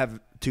honestly, I have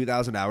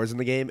 2,000 hours in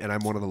the game, and I'm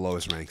one of the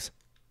lowest ranks.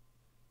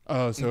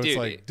 Oh, so it's Dude,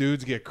 like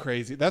dudes get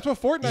crazy. That's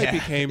what Fortnite Yeah,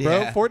 became,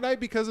 bro. yeah. Fortnite,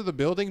 because of the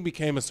building,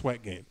 became a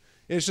sweat game.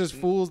 It's just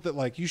fools that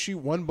like you shoot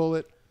one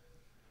bullet.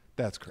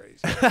 That's crazy.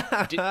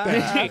 That's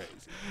crazy.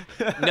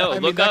 No, I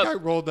mean, look that up. guy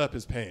rolled up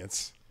his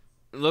pants.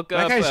 Look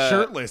That up. guy's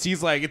shirtless.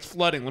 He's like, it's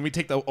flooding. Let me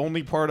take the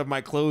only part of my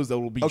clothes that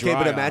will be Okay, dry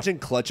but off." imagine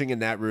clutching in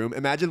that room.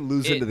 Imagine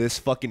losing It- to this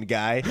fucking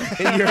guy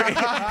in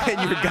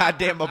your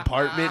goddamn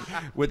apartment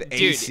with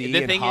AC the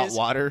and thing hot is-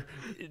 water.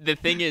 The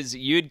thing is,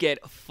 you'd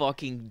get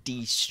fucking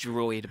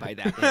destroyed by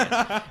that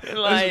man.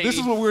 Like, This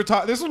is what we were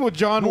talking. This is what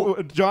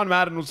John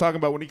Madden was talking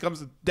about when he comes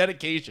to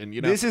dedication.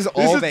 You know, This is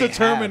all they have.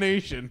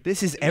 determination.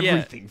 This is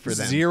everything for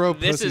them. Zero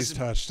This pussies is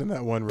touched in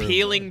that one room.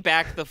 peeling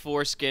back the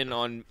foreskin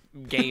on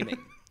gaming.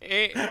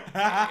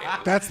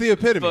 That's the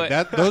epitome.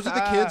 But- Those are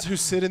the kids who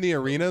sit in the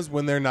arenas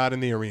when they're not in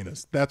the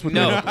arenas. That's what.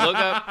 No, they're look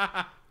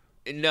up.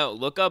 No,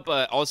 look up.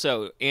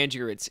 Also,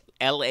 Andrew, it's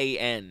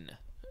LAN.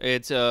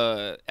 It's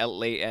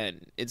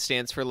LAN. It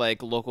stands for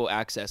like local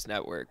access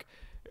network,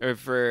 or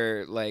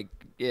for like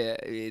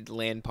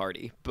LAN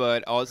party.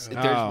 But also,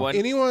 there's one.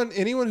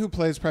 Anyone who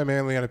plays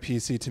primarily on a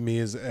PC to me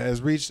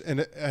has reached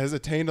and has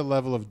attained a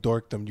level of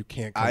dorkdom you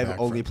can't come I've back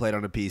only from. played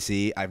on a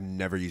PC. I've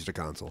never used a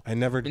console. I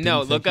never did No,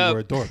 think look you up- were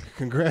a dork.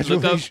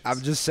 Congratulations.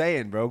 I'm just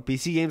saying, bro.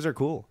 PC games are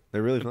cool.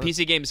 They're really fun.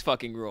 PC games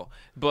fucking rule.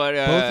 But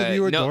Both of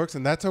you are no, dorks,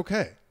 and that's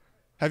okay.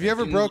 Have you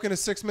ever broken a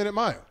 6-minute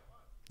mile?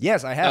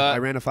 Yes, I have. I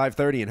ran a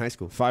 5:30 in high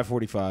school.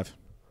 5:45.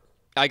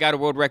 I got a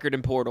world record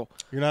in Portal.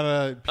 You're not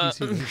a PC.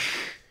 gamer.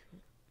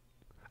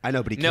 I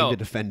know, but he No. came to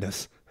defend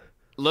us.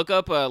 Look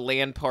up a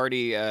LAN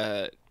party.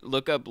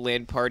 Look up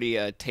LAN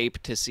party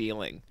tape to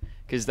ceiling,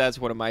 because that's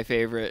one of my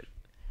favorite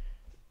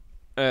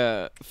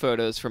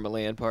photos from a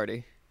LAN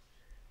party.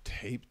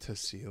 Tape to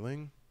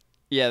ceiling.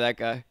 Yeah, that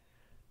guy.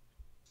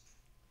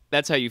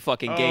 That's how you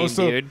fucking game,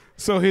 so dude.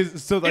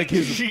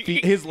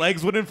 his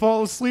legs wouldn't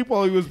fall asleep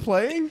while he was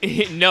playing.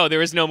 No, there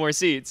was no more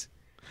seats.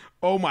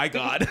 Oh my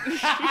god.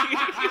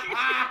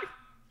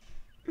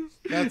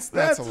 That's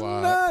a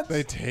lot. nuts.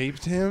 They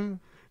taped him.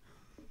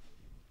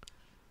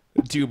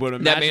 Dude, but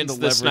imagine man's the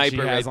the leverage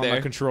sniper he has right on there.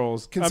 the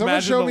controls. Can someone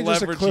Imagine show the me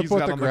just a leverage clip he's what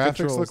got the on graphics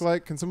controls. look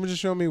like? Can someone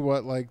just show me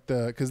what like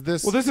the because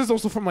this? Well, this is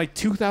also from like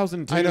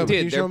 2002. I know, but can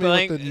you Dude, show they're me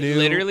what playing the new-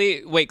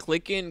 literally. Wait,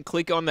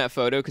 click on that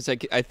photo because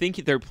I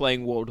think they're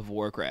playing World of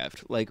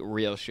Warcraft, like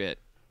real shit.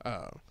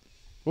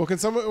 Well, can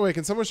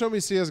someone show me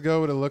CS:GO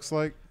what it looks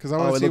like? Because I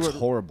want Oh, to it see looks what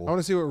horrible. I want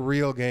to see what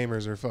real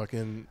gamers are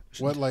fucking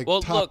what like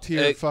Well, top look,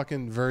 tier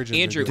fucking virgins.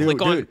 Andrew, are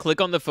doing.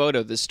 click on the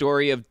photo. The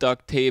story of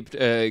duct taped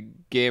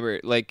gamer.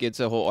 Like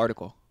it's a whole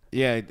article.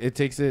 Yeah, it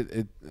takes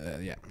it.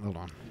 Yeah, hold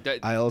on.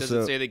 I does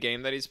also- it say the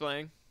game that he's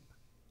playing?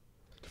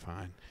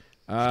 Fine.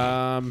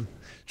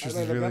 Just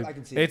really,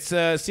 It's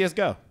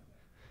CS:GO.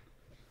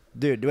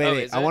 Dude, Oh,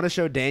 wait. is I it? want to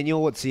show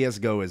Daniel what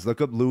CS:GO is.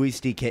 Look up Louis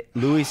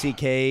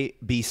C.K.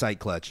 B-site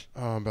clutch.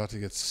 oh, I'm about to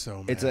get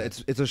so mad.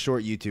 It's a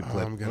short YouTube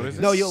clip. I'm gonna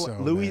get No, you'll so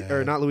Louis mad.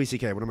 or not Louis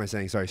C.K. What am I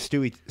saying? Sorry,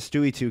 Stewie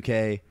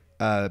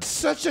 2K.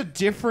 Such a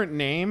different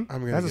name.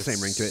 I'm gonna Has the get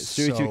same ring to it.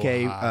 so Stewie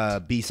 2K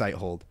hot. B-site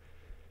hold.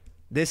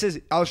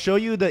 I'll show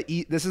you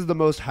this is the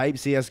most hype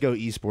CS:GO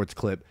esports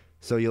clip.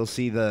 So you'll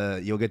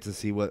get to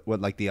see what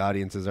like the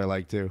audiences are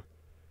like too.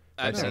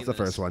 I've That's seen the this.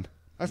 first one.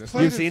 I've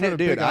played You've it seen for it, a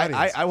dude. big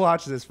audience. I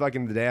watched this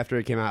fucking the day after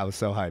it came out. I was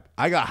so hyped.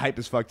 I got hyped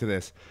as fuck to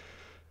this.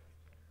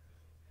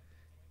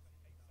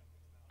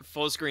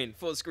 Full screen.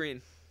 Full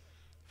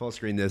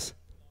screen this.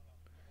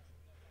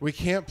 We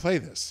can't play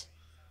this.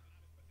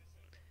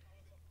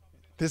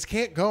 This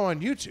can't go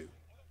on YouTube.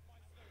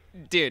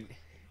 Dude,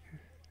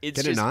 it's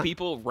Can it just not?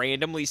 people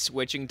randomly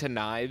switching to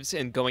knives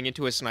and going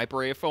into a sniper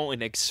rifle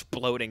and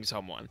exploding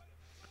someone.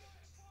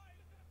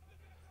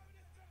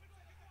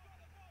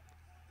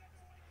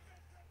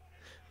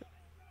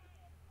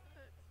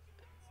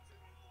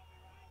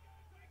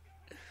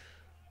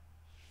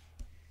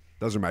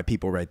 Those are my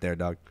people right there,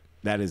 dog.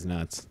 That is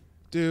nuts.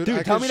 Dude,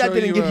 tell me that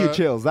didn't give you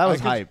chills. That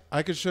was hype.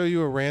 I could show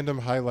you a random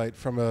highlight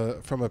from a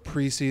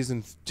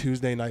preseason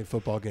Tuesday night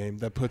football game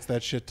that puts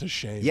that shit to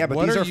shame. Yeah,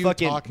 but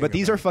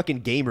these are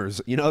fucking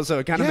gamers, you know. So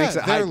it kind of makes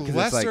it hype. They're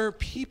lesser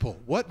people.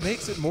 What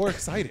makes it more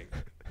exciting?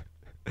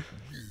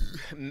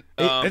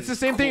 It's the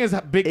same thing as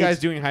big guys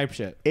doing hype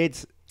shit.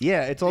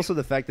 It's also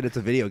the fact that it's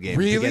a video game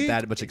Really? to get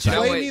that much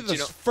excitement. Play me the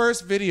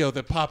first video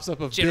that pops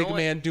up of big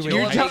man doing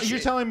hype You're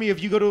shit. telling me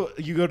if you go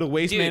to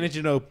Waste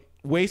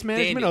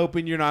Management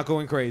Open, you're not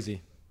going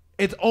crazy.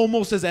 It's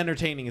almost as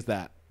entertaining as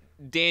that.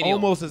 Daniel,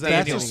 Almost as That's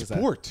entertaining a as that.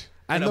 sport.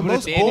 I And know, the but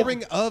most it's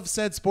boring of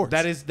said sports.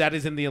 That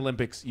is in the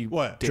Olympics.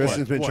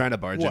 Tristan's been trying to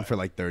barge in for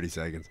like 30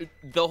 seconds.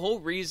 the whole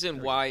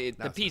reason why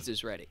the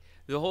pizza's ready.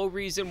 The whole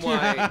reason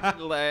why,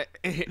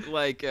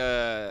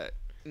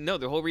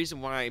 the whole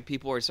reason why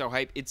people are so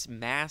hyped, it's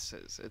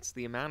masses. It's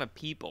the amount of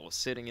people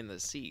sitting in the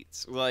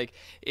seats. Like,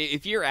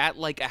 if you're at,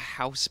 like, a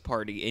house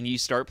party and you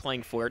start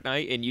playing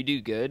Fortnite and you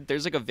do good,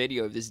 there's, like, a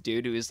video of this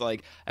dude who is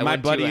like, My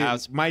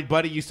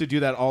buddy used to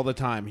do that all the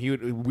time.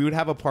 We would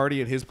have a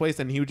party at his place,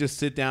 and he would just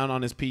sit down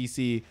on his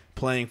PC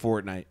playing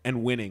Fortnite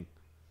and winning.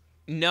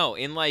 No,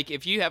 and, like,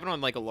 if you have it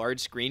on, like, a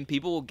large screen,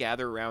 people will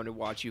gather around and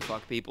watch you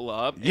fuck people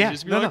up. And Yeah,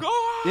 just be no, like, no.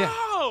 oh!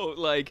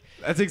 Yeah. Like,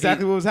 That's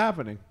exactly what was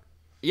happening.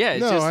 yeah,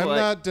 it's No, just I'm like...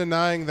 not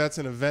denying that's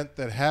an event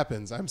that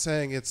happens. I'm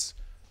saying it's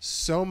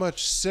so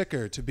much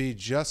sicker to be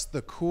just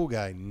the cool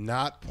guy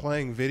not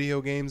playing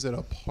video games at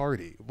a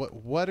party.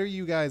 What are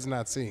you guys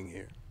not seeing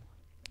here?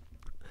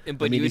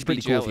 But you he's would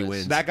be pretty cool if he jealous.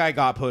 wins. That guy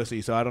got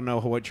pussy, so I don't know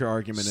what your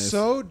argument is.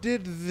 So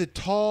did the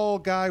tall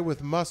guy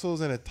with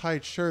muscles and a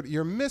tight shirt.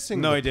 You're missing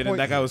No, the he didn't. point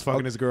That guy here. was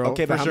fucking his girl.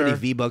 Okay, but for how sure. many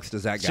V-Bucks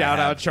does that guy Shout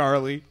have? out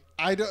Charlie.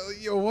 I don't.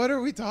 What are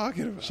we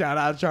talking about? Shout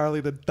out Charlie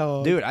the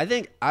dog. Dude, I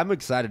think I'm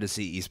excited to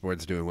see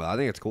esports doing well. I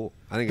think it's cool.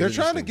 I think They're it's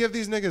trying to interesting.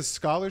 give these niggas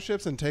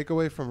scholarships and take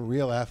away from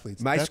real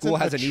athletes. My school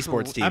has an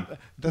esports team.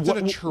 That's What-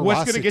 an what's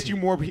atrocity. going to get you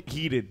more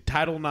heated,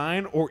 Title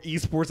IX or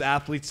esports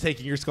athletes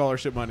taking your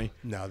scholarship money?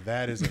 Now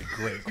that is a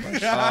great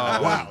question.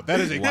 Wow, that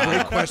is a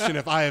great question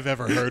if I have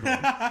ever heard one.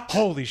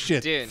 Holy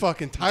shit! Dude,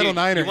 Fucking Title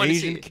dude, IX you or wanna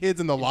Asian see-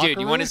 kids in the locker Dude,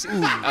 you room. want to see...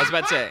 I was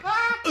about to say,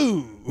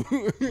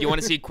 Ooh. you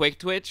want to see quick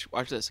twitch?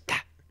 Watch this.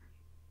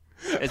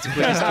 It's the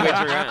quickest twitch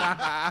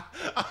around.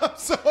 I'm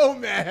so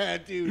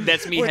mad, dude.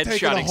 That's me We're taking a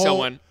headshotting whole-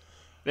 someone.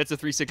 That's a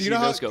 360 Do you know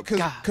how? no scope.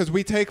 God. Because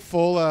we take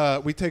full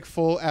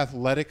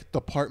athletic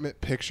department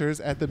pictures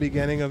at the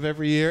beginning of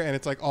every year, and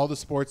it's like all the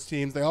sports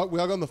teams. We all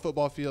go on the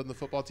football field, and the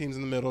football team's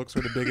in the middle because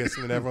we're the biggest,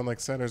 and then everyone like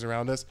centers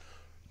around us.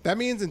 That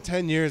means in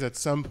 10 years, at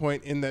some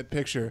point in that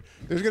picture,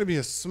 there's going to be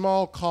a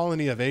small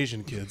colony of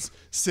Asian kids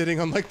sitting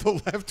on like the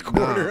left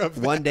corner of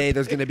that. One day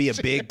there's going to be a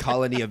big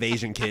colony of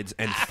Asian kids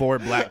and 4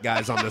 black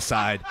guys on the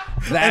side.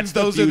 That's And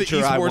those the are the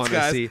future I want esports to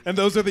guys. see. And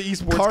those are the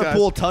esports guys.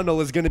 Carpool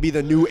tunnel is going to be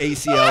the new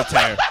ACL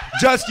tear.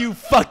 Just you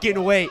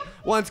fucking wait.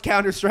 Once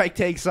Counter-Strike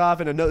takes off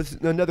and another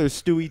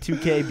Stewie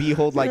 2K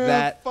behold like You're a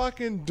that,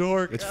 fucking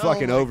dork. it's Oh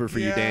fucking my over for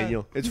you, God.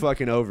 Daniel. It's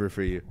fucking over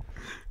for you.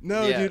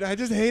 No, Yeah. dude, I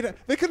just hate it.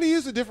 They could have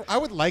used a different. I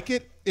would like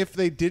it if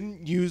they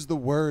didn't use the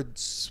word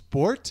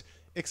sport,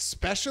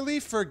 especially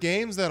for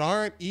games that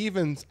aren't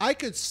even. I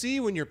could see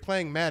when you're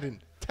playing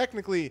Madden.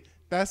 Technically,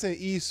 that's an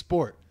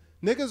e-sport.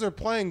 Niggas are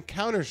playing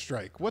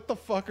Counter-Strike. What the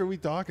fuck are we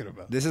talking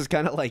about? This is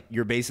kind of like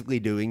you're basically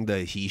doing the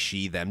he,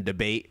 she, them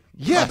debate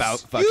Yes, about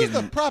use fucking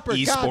the proper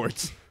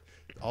esports.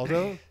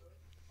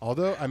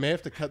 Although I may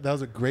have to cut. That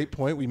was a great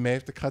point. We may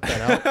have to cut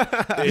that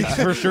out. It's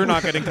for sure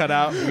not getting cut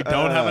out. We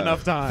don't have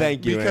enough time.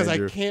 Thank you, Because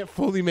Andrew. I can't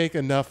fully make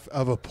enough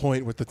of a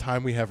point with the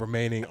time we have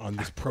remaining on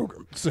this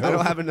program. So I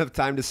don't have enough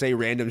time to say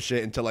random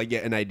shit until I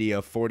get an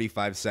idea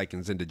 45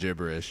 seconds into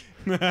gibberish.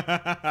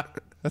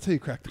 that's how you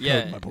crack the code,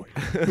 Yeah. my boy.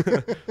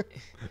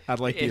 I'd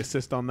like the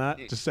assist on that.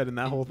 Just setting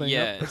that whole thing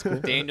Yeah, up. That's cool.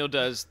 Daniel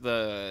does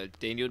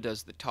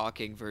the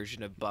talking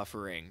version of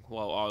buffering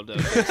while Aldo.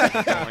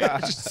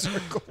 Just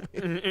circle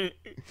me.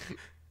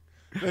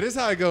 That is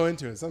how I go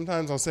into it.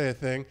 Sometimes I'll say a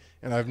thing,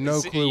 and I have no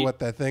See, clue what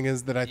that thing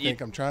is that I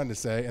think I'm trying to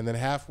say, and then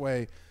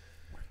halfway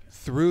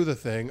through the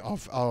thing,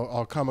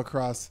 I'll come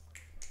across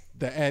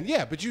the end.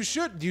 Yeah, but you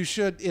should. It's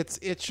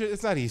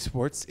not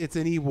esports. It's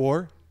an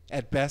e-war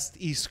at best,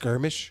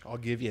 e-skirmish. I'll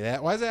give you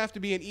that. Why does it have to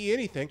be an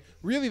e-anything?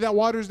 Really, that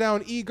waters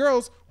down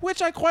e-girls,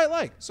 which I quite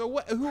like. So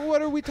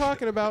what are we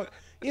talking about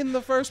in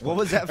the first place? What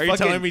was that Are you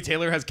fucking... telling me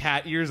Taylor has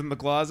cat ears in the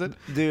closet?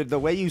 Dude, the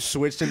way you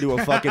switched into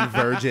a fucking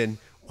virgin,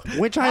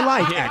 which I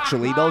like,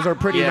 actually. Those are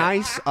pretty Yeah.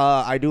 nice.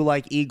 I do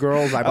like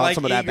e-girls. I bought like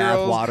some of that bath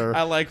e-girls. water.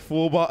 I like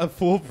full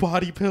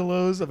body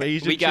pillows of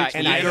Asian We got chicks.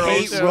 And I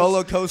e-girls. hate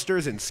roller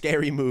coasters and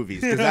scary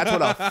movies because that's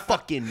what a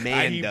fucking I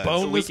man eat does.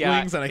 boneless We got-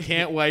 wings and I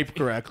can't wipe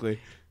correctly.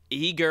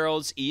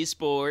 E-girls,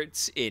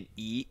 esports, and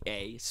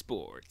EA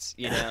Sports.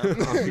 You know,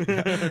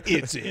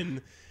 It's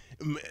in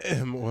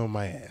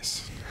my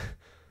ass.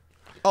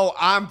 Oh,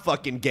 I'm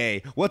fucking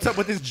gay. What's up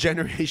with this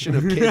generation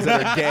of kids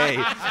that are gay?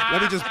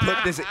 Let me just put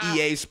this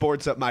EA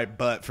Sports up my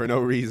butt for no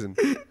reason.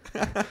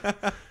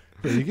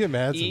 Yeah, you get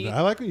mad sometimes.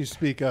 I like when you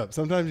speak up.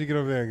 Sometimes you get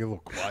over there and get a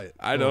little quiet.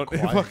 I don't. It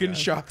fucking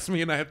shocks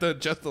me, and I have to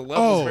adjust the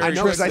levels. Oh, I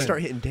know as I Tristan.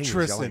 start hitting dingers.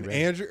 Tristan,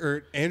 yelling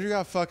red. Andrew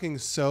got fucking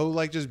so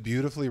like just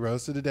beautifully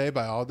roasted today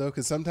by Aldo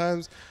because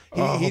sometimes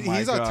Oh he's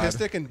my God.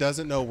 autistic and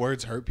doesn't know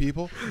words hurt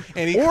people,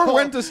 and he Or called-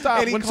 when to stop.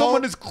 and he When called-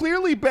 someone is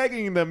clearly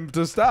begging them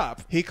to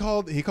stop. He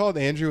called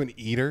Andrew an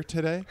eater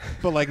today,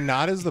 but like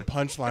not as the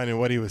punchline in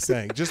what he was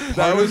saying. Just part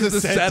That was of the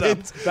the setup.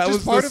 sentence. That just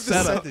was part the of the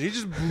setup. sentence. He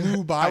just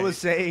blew by. I was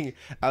saying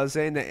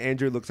that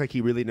Andrew looks like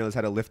he really knows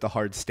how to lift a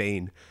hard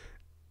stain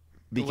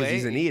because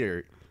he's an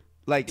eater.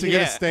 Like to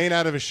get a stain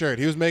out of his shirt.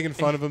 He was making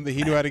fun of him that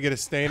he knew how to get a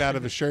stain out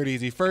of his shirt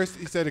easy. First,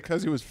 he said it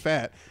because he was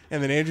fat,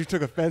 and then Andrew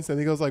took offense, and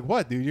he goes like,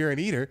 "What, dude? You're an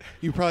eater.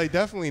 You probably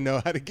definitely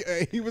know how to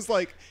get." He was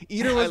like,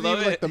 "Eater wasn't love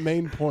even like it. the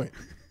main point."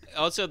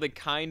 Also, the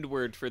kind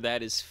word for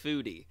that is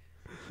foodie,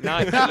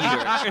 not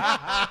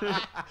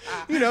eater.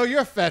 You know,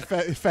 you're a fat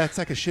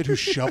sack of shit who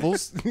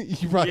shovels.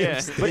 You probably have Yeah.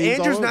 stains But all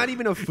Andrew's over. not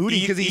even a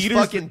foodie because he's Eater's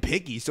fucking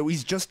picky, so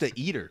he's just a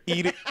eater.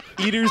 Eater's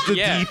the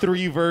Yeah.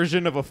 D3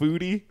 version of a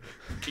foodie.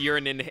 You're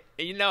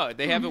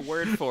they have a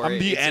word for I'm it.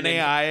 the It's an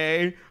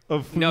NAIA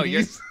of foodies. No,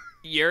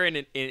 you're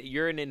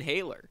an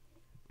inhaler.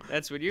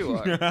 That's what you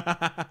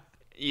are.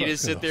 You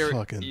just sit there.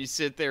 fucking- You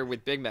sit there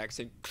with Big Macs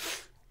and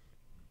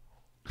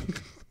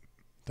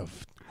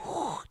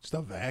Just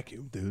a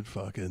vacuum, dude.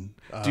 Fucking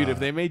Dude, if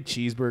they made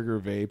cheeseburger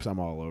vapes, I'm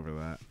all over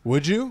that.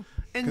 would you?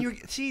 And you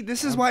see,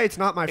 this is why it's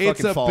not my It's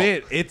fucking a fault.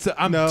 bit.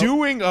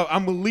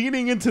 I'm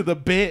leaning into the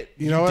bit.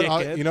 You know what?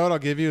 dickhead. You know what I'll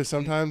give you is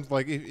sometimes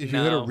like if you hit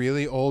a No.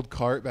 really old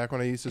cart back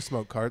when I used to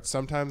smoke carts.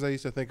 Sometimes I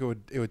used to think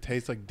it would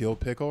taste like dill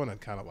pickle, and I'd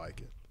kind of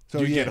like it. So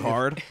Do you yeah, get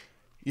hard?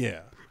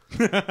 Yeah.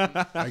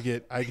 I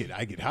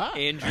get hot.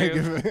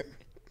 Andrew.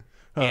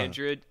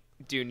 Andrew,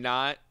 do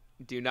not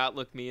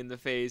look me in the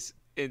face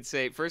and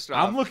say. First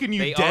off, I'm looking you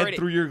they dead already-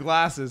 through your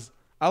glasses.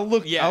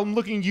 Yeah. I'm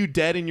looking you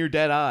dead in your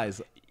dead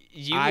eyes.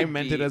 I would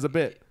meant be- it as a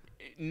bit.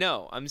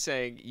 No, I'm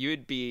saying you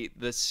would be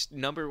the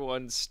number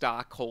one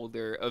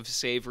stockholder of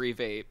savory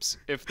vapes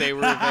if they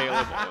were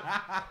available.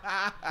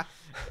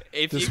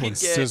 If This you could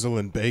one's get,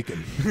 sizzling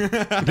bacon.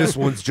 This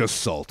one's just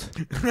salt.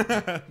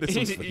 This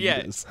one's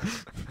yeah,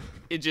 fajitas.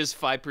 it's just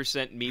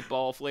 5%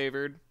 meatball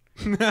flavored.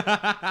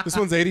 This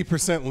one's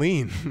 80%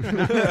 lean.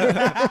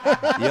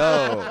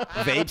 Yo,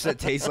 vapes that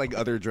taste like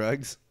other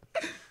drugs.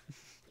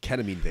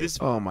 Ketamine vapes.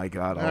 Oh my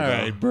god, All Aldo.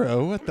 right,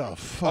 bro. What the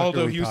fuck?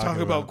 Although are we he was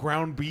talking about about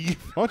ground beef.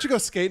 Why don't you go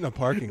skate in a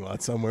parking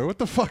lot somewhere? What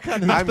the fuck?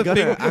 I'm The gonna.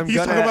 thing, I'm he's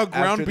gonna talking about after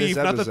ground this beef,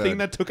 not the episode. thing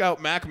that took out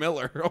Mac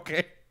Miller.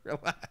 Okay,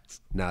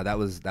 relax. Nah, that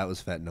was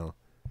fentanyl.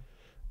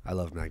 I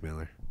love Mac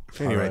Miller.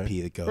 Anyway,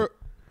 R.I.P. the Are goat.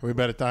 we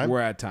about at time? We're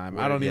at time.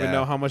 I don't even yeah.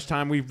 know how much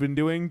time we've been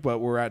doing, but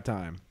we're at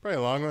time. Probably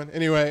a long one.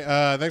 Anyway,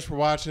 thanks for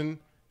watching.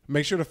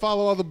 Make sure to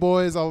follow all the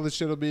boys. All of the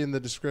shit will be in the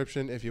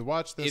description. If you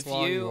watch this If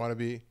long, you you- want to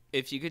be.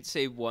 If you could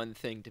say one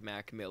thing to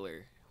Mac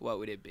Miller, what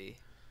would it be?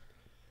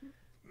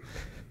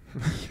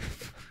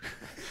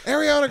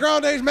 Ariana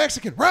Grande's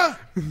Mexican. Run!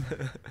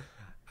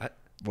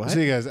 What?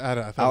 See you guys.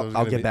 I thought it was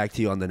I'll gonna get be- back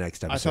to you on the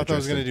next episode. I thought that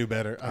was going to Tristan. do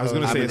better. I was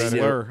gonna thought say it a was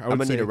slur. gonna- I I'm would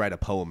gonna need say- to write a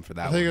poem for I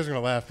that thought you one. guys were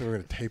going to laugh and we were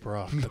going to taper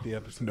off at the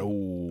episode.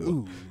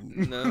 No.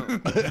 No.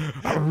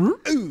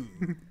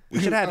 We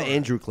should have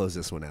Andrew close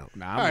this one out.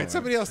 Nah, All right,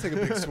 somebody else take a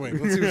big swing.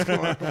 Let's see what's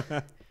going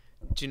on.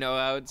 Do you know what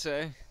I would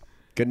say?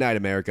 Good night,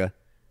 America.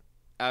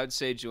 I would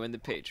say join the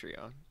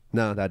Patreon.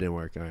 No, that didn't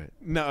work. All right.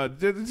 No,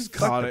 just Fuck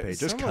caught the it. page.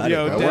 Just Someone- cut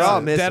Yo, it. Bro. dead- We're all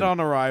dead missing. on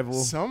arrival.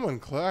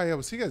 Someone, yeah,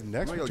 we'll see you guys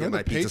next I'm gonna week. go Join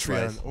get the my pizza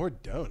Patreon slice. or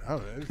don't. I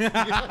don't know.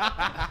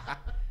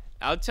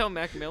 I would tell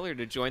Mac Miller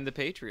to join the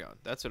Patreon.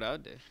 That's what I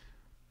would do.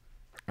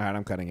 All right,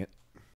 I'm cutting it.